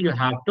accordingly you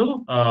have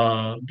to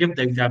give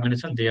the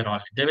examination there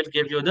only. They will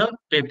give you the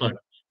paper.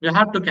 You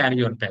have to carry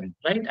your pen,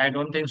 right? I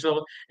don't think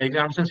so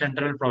examination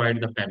center will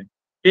provide the pen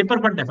paper,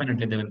 but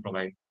definitely they will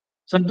provide.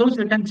 Santosh,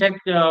 you can check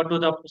to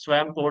the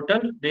Swam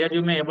portal. There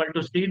you may able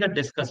to see the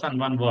discussion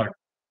one word.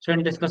 So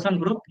in discussion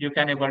group you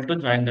can able to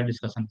join the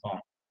discussion form.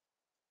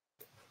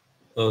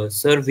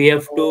 Sir, we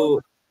have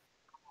to,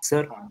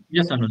 sir,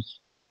 Yes, Anuj.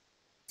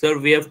 sir,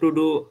 we have to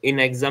do in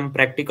exam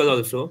practical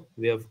also.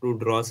 We have to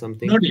draw No,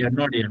 something. dear,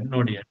 no, dear,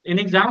 no, dear. In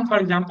exam, for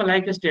example,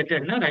 like I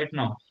stated no, right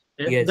now,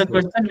 the Yes, yes,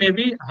 question may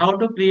be how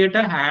to create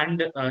a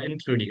hand in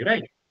 3D,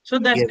 right? So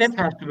the yes. step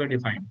has to be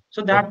defined.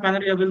 So that Okay.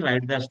 manner you will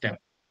write the step,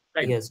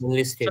 right? Yes,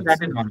 only So that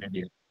steps. is Okay. already.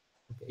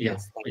 Okay. Yeah.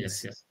 Yes, Oh,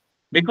 yes, thanks. yes.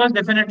 Because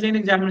definitely in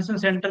examination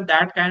center,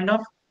 that kind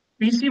of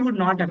PC would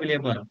not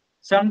available.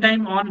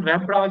 Sometime on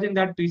web browsing,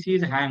 that PC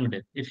is hanged.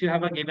 If you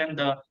have a given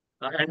the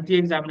NT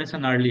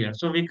examination earlier,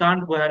 so we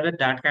can't go ahead with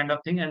that kind of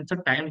thing, and it's a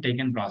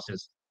time-taken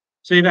process.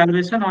 So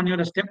evaluation on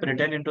your step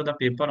written into the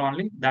paper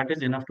only, that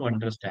is enough to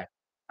understand.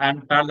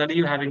 And parallelly,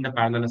 you having the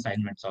parallel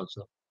assignments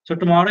also. So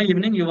tomorrow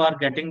evening, you are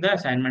getting the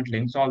assignment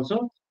links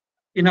also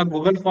in a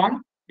Google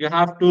form. You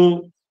have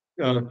to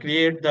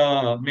create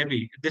the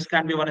maybe this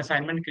can be one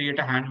assignment, create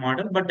a hand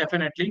model, but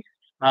definitely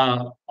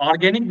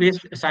organic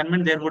based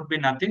assignment there would be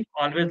nothing.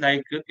 Always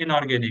like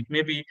inorganic.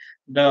 Maybe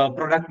the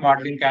product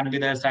modeling can be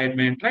the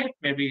assignment, right?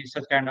 Maybe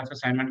such kind of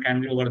assignment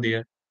can be over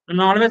there. And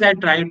always I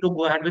try to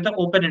go ahead with the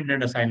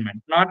open-ended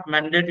assignment, not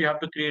mandate you have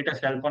to create a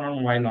cell phone or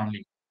mobile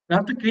only. You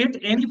have to create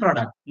any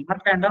product.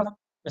 What kind of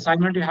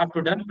assignment you have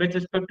to done with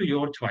respect to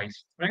your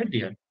choice, right,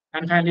 dear?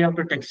 And finally, you have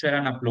to texture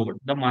and upload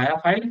the Maya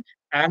file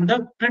and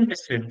the print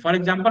screen. For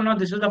example, now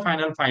this is the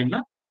final file.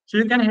 Na? So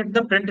you can hit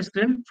the print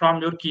screen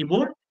from your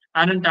keyboard,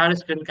 and entire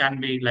screen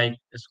can be like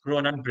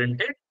scroll and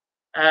printed.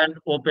 and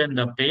open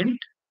the paint.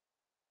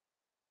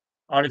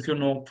 Or if you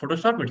know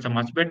Photoshop, it's a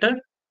much better.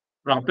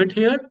 Crop it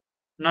here.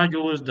 Now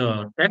use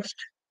the text,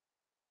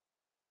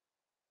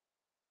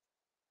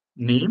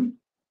 name,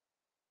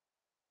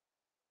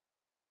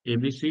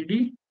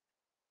 ABCD,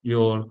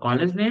 your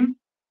college name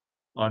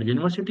or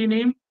university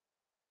name.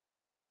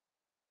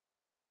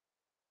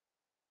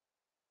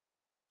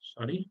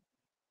 Sorry,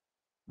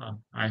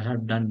 I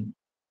have done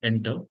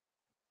enter.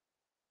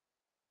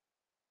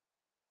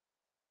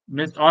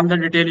 Means all the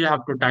detail you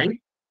have to type.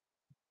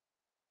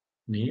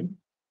 Name,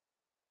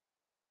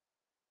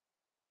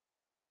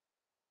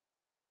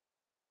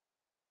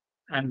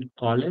 and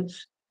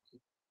college,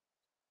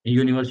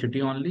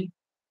 university only.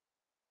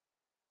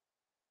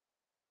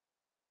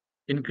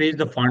 Increase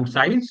the font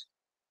size.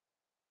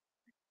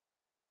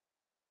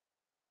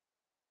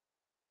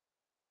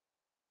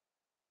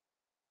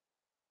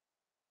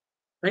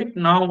 Right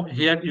now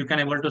here you can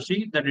able to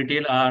see the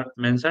detail are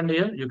mentioned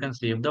here. You can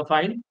save the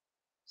file,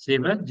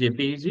 save as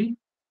JPEG.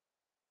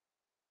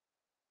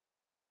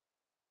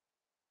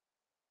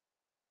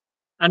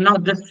 And now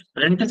this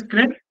print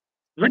screen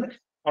with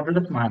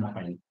Autodesk Maya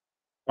file,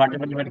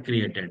 whatever you had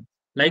created.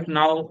 Like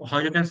now how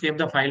you can save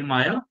the file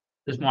Maya.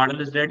 This model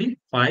is ready.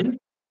 File,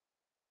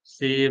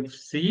 save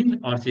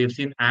scene or save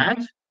scene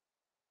as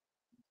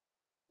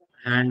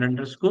and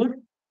underscore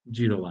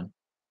 01.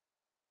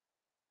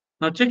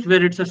 Now check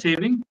where it's a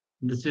saving.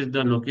 This is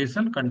the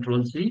location,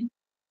 Control C,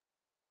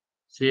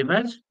 save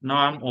as. Now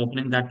I'm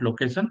opening that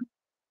location.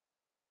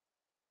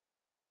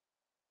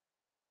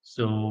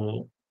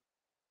 So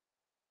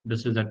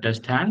this is a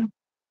test hand,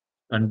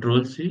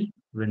 Control C,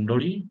 Window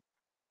D.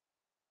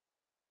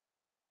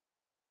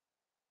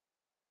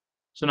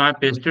 So now I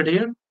pasted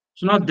here.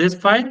 So now this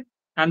file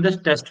and this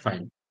test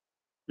file,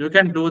 you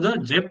can do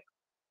the zip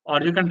or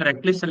you can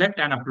directly select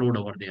and upload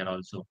over there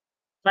also.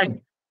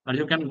 Fine. Or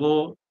you can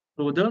go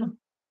to the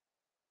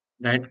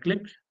right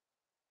click,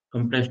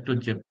 compress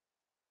to zip.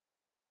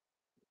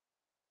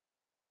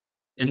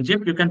 In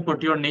zip, you can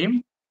put your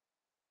name,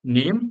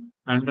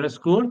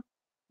 underscore,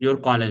 your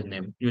college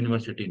name,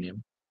 university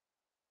name.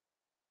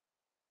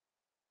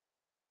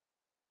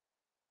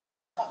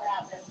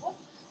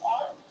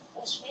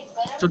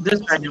 So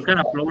this file you can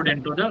upload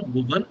into the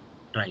Google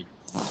Drive.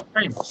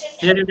 Fine.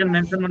 Here you can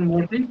mention one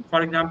more thing.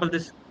 For example,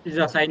 this is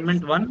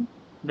assignment 1,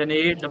 then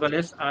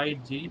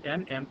ASSIGNMENT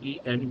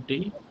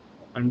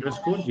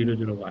underscore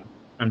 001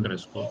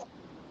 underscore.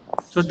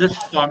 So this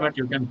format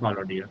you can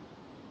follow here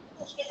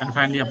and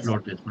finally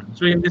upload this one.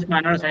 So in this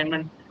manner,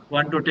 assignment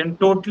 1 to 10,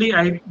 totally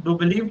I do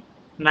believe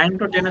 9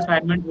 to 10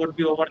 assignment would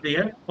be over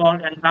there for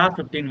entire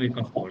 15 week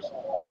of course.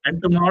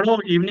 And tomorrow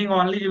evening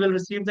only you will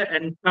receive the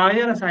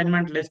entire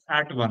assignment list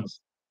at once.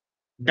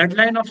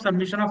 Deadline of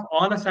submission of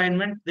all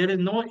assignment, there is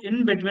no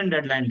in between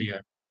deadline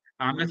here.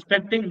 I'm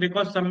expecting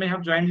because some may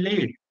have joined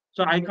late.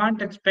 So I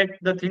can't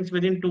expect the things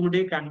within 2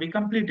 days can be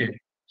completed.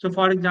 So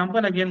for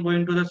example, again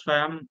going to the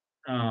SWAYAM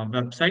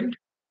website,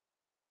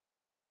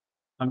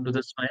 come to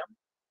the SWAYAM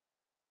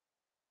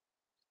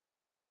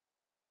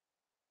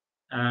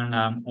and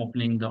I'm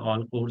opening the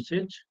all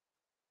courses.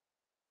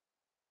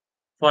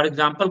 For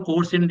example,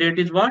 course in date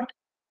is what?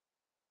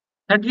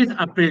 30th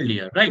April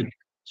here, right?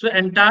 So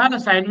entire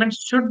assignment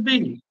should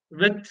be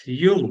with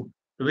you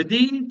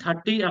within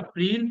 30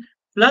 April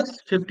plus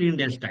 15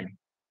 days time.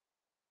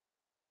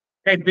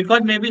 Right,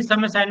 because maybe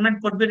some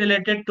assignment could be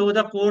related to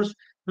the course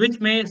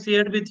which may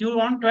share with you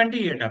on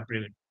 28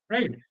 April,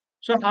 right?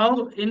 So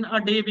how in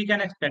a day we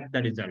can expect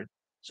the result?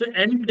 So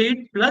end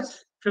date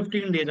plus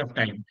 15 days of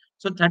time.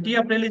 So 30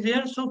 April is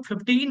here. So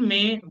 15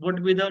 May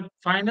would be the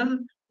final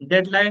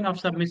deadline of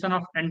submission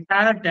of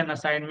entire 10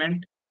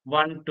 assignment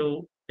 1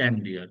 to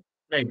 10 year,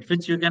 right?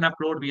 Which you can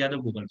upload via the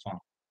Google form,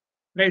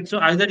 right? So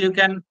either you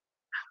can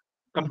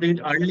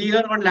complete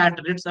earlier or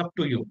later, it's up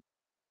to you,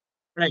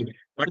 right?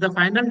 But the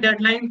final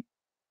deadline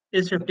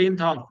is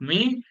 15th of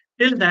May.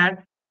 Till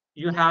that,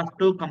 you have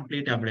to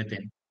complete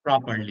everything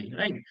properly,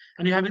 right?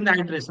 And you have in the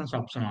iterations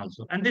option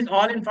also. And this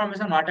all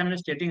information what I'm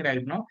stating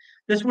right now,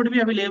 this would be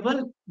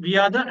available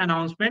via the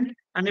announcement,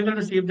 and you will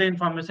receive the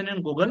information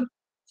in Google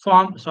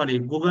form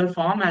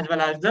as well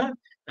as the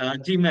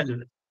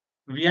Gmail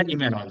via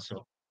email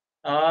also.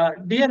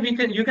 Dear,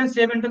 you can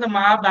save into the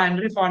Maya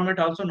binary format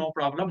also, no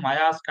problem.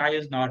 Maya Sky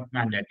is not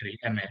mandatory,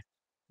 MA.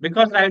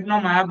 Because right now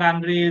Maya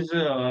binary is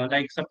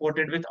like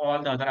supported with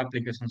all the other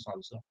applications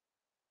also.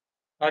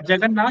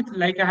 Jagannath,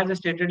 like I have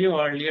stated you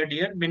earlier,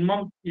 dear,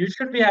 minimum you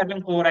should be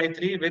having Core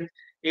i3 with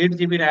 8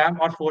 GB RAM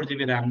or 4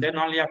 GB RAM. Then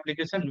only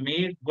application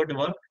may good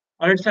work.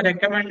 Or it's a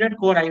recommended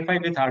Core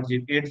i5 with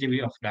 8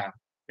 GB of RAM.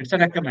 It's a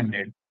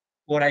recommended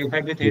Core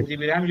i5 with 8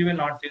 GB RAM. You will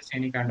not face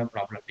any kind of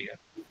problem here.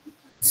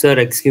 Sir,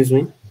 excuse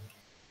me.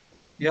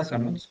 Yes,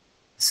 Anuj.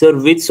 Sir,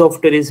 which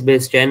software is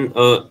best? And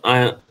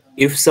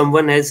if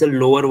someone has a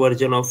lower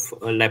version of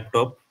a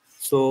laptop,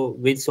 so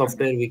which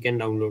software we can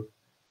download?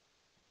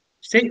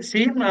 Same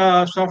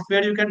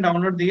software you can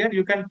download there.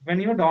 You can when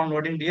you're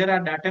downloading there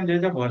at that time there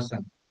is a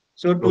version.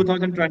 So Okay.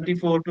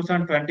 2024,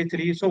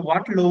 2023. So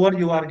what lower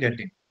you are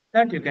getting?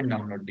 that you can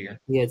download, dear.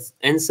 Yes,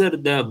 and sir,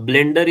 the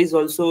Blender is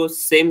also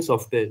same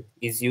software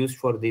is used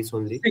for this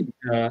only. See,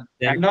 Then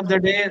end of the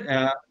day,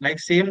 like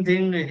same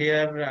thing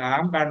here,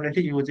 I'm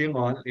currently using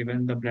all,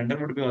 even the Blender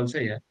would be also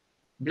here.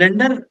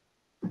 Blender,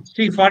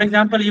 see, for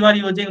example, you are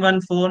using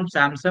one phone,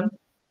 Samsung,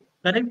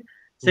 correct? yes,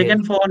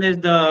 Second phone is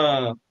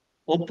the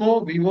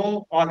Oppo,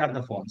 Vivo, all are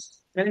the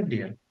phones, correct,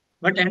 dear?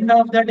 But end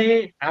of the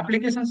day,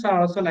 applications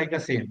are also like the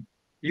same.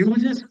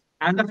 Uses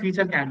and the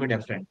feature can be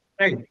different,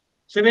 right?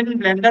 So in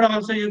Blender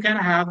also you can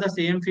have the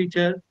same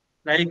feature.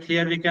 Like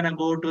here we can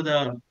go to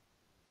the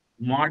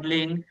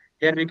modeling.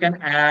 Here we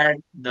can add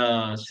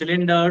the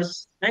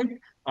cylinders, right?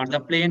 Or the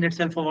plane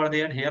itself over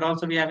there. Here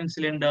also we having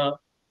cylinder,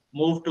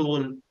 move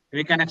tool.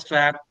 We can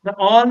extract. The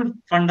all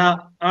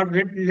funda are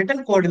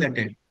little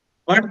correlated,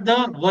 but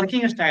the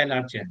working style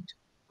are changed,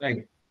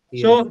 right?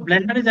 yes, So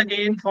Blender is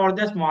again for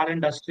the small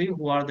industry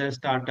who are the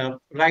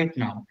startup right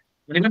now.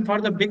 But even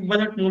for the big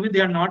budget movie,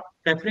 they are not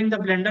preferring the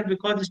Blender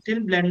because still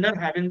Blender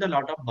having the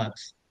lot of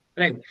bugs,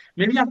 right?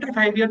 Maybe after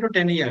 5 years to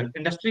 10 years,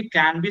 industry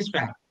can be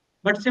swapped,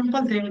 but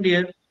simple thing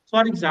dear,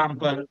 for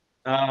example,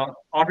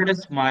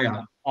 Autodesk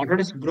Maya.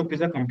 Autodesk Group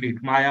is a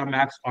complete Maya,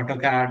 Max,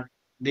 AutoCAD.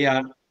 They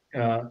are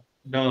uh,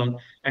 the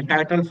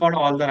entitled for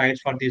all the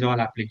rights for these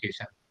all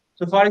applications.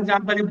 So, for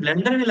example, if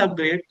Blender will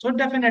upgrade, so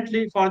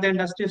definitely for the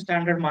industry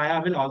standard,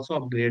 Maya will also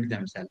upgrade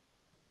themselves.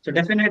 So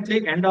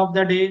definitely, end of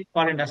the day,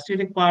 for industry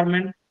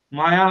requirement,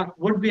 Maya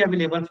would be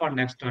available for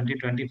next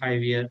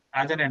 20-25 years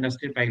as an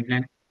industry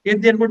pipeline. If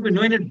there would be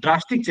no any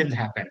drastic change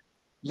happen,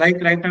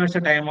 like right now it's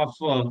a time of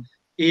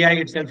AI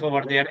itself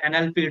over there,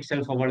 NLP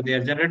itself over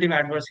there, generative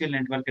adversarial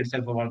network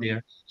itself over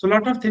there. So a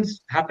lot of things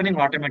happening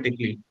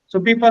automatically. So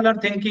people are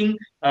thinking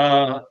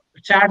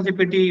Chat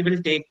GPT will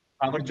take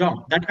our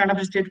job. That kind of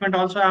a statement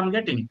also I'm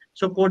getting.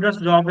 So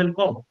coders job will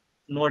go.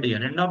 No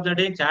dear. End of the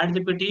day, Chat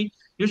GPT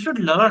you should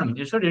learn,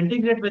 you should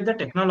integrate with the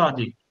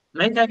technology.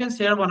 Like I can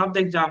share one of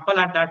the example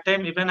at that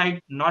time, even I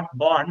not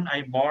born,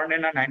 I born in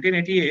a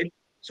 1988.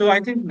 So I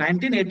think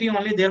 1980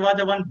 only there was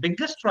the one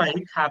biggest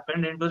strike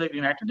happened into the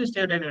United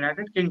States and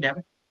United Kingdom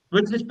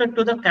with respect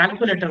to the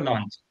calculator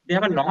launch. They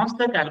have launched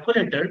the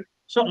calculator.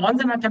 So all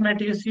the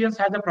mathematicians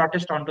had the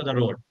protest onto the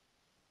road.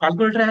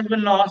 Calculator has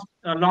been launched,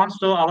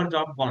 so our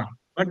job gone.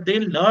 But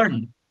they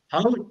learned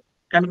how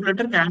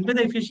calculator can be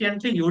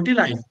efficiently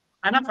utilized.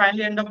 And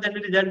finally, end of the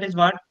result is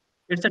what?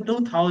 It's a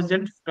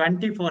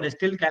 2024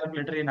 still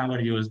calculator in our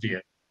use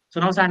here.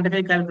 So now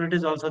scientific calculator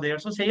is also there.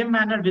 So same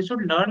manner, we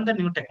should learn the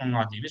new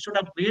technology. We should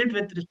upgrade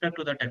with respect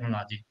to the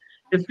technology.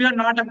 If we are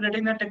not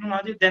upgrading the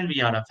technology, then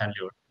we are a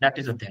failure. That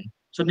is the thing.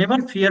 So never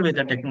fear with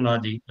the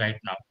technology right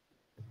now.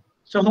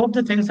 So hope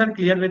the things are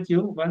clear with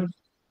you. Once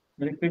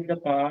repeat the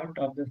part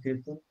of the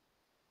session.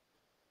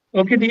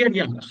 Okay, dear.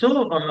 Yeah.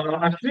 So,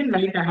 Ashwin,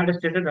 like I had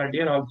stated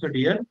earlier, also,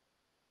 dear,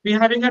 we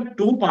having a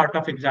two-part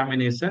of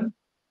examination,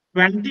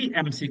 20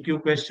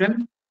 MCQ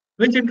question,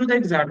 which into the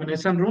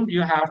examination room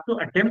you have to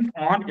attempt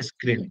on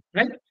screen,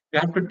 right? You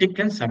have to tick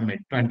and submit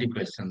 20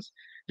 questions.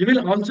 You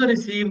will also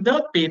receive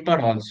the paper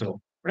also,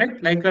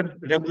 right? Like a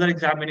regular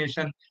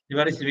examination, you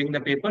are receiving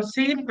the paper,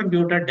 same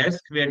computer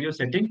desk where you're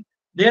sitting,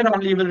 there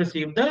only you will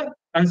receive the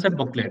answer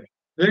booklet,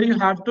 where you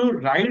have to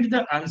write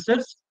the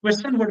answers.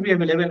 Question would be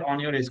available on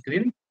your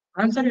screen.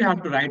 Answer you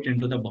have to write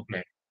into the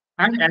booklet.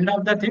 And end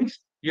of the things,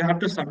 you have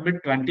to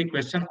submit 20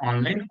 questions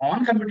online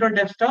on computer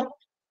desktop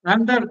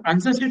and the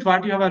answer sheet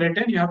what you have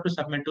written you have to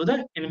submit to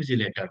the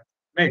invigilator,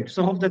 right?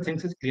 So hope the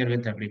things is clear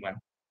with everyone.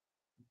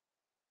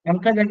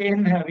 Pankaj,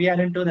 again we are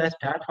into the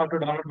start how to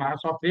download my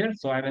software,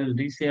 so I will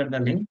reshare the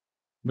link,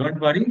 don't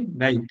worry,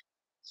 right?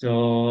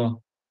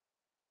 So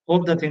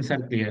hope the things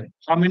are clear.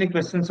 How many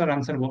questions are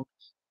answerable?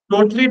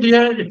 Totally,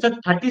 dear, it's a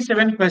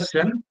 37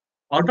 question.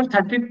 Out of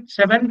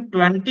 37,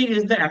 20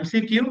 is the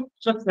MCQ,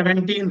 so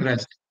 17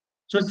 rest.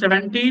 So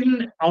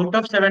 17 out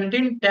of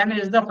 17, 10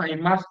 is the 5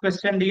 marks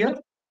question, dear.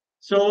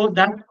 So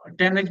that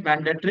 10 is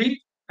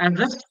mandatory. And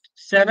rest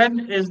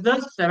 7 is the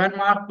 7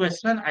 mark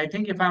question, I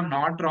think, if I'm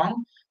not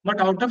wrong. But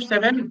out of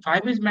 7,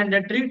 5 is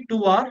mandatory,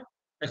 2 are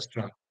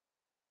extra.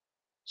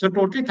 So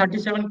totally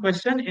 37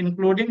 question,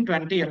 including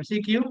 20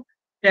 MCQ,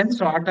 10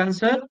 short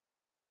answer,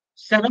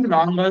 7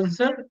 long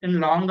answer. In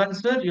long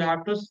answer, you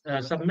have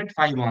to submit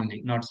 5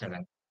 only, not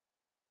 7.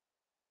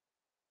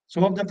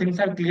 Some of the things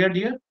are clear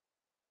here.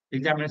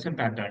 Examination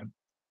pattern.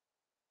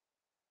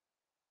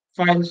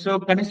 Fine. So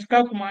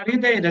Kanishka Kumari,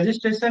 the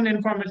registration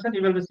information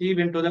you will receive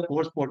into the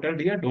course portal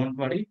here. Don't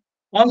worry.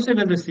 Also, you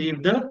will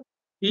receive the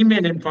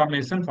email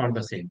information for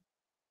the same.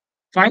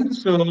 Fine.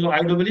 So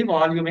I do believe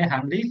all you may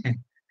handle.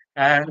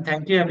 And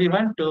thank you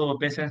everyone to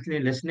patiently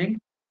listening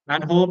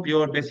and hope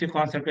your basic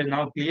concept is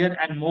now clear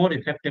and more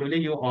effectively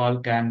you all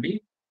can be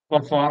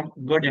perform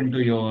good into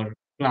your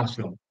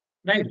classroom.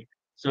 Right.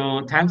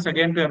 So thanks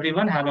again to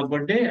everyone. Have a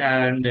good day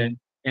and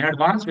in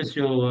advance wish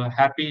you a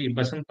happy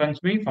Basant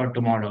Panchami for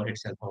tomorrow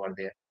itself over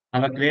there.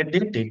 Have a great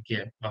day. Take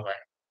care. Bye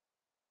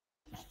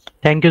bye.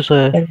 Thank you,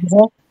 sir. Thank you,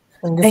 sir.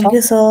 Thank you, Thank sir.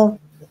 you, sir.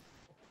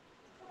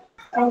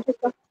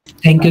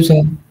 Thank you,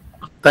 sir.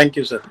 Thank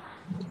you, sir.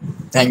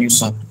 Thank you,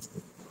 sir.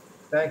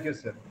 Thank you,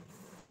 sir.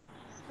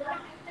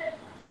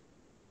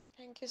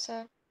 Thank you,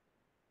 sir.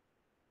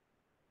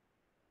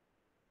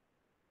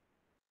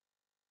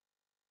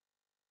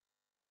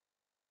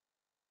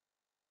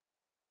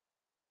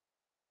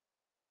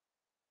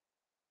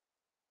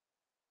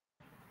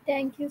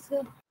 Thank you,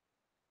 sir.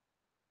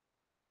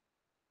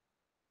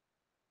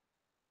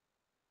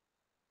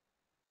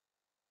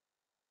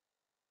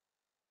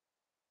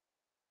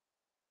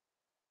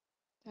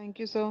 Thank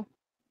you, sir.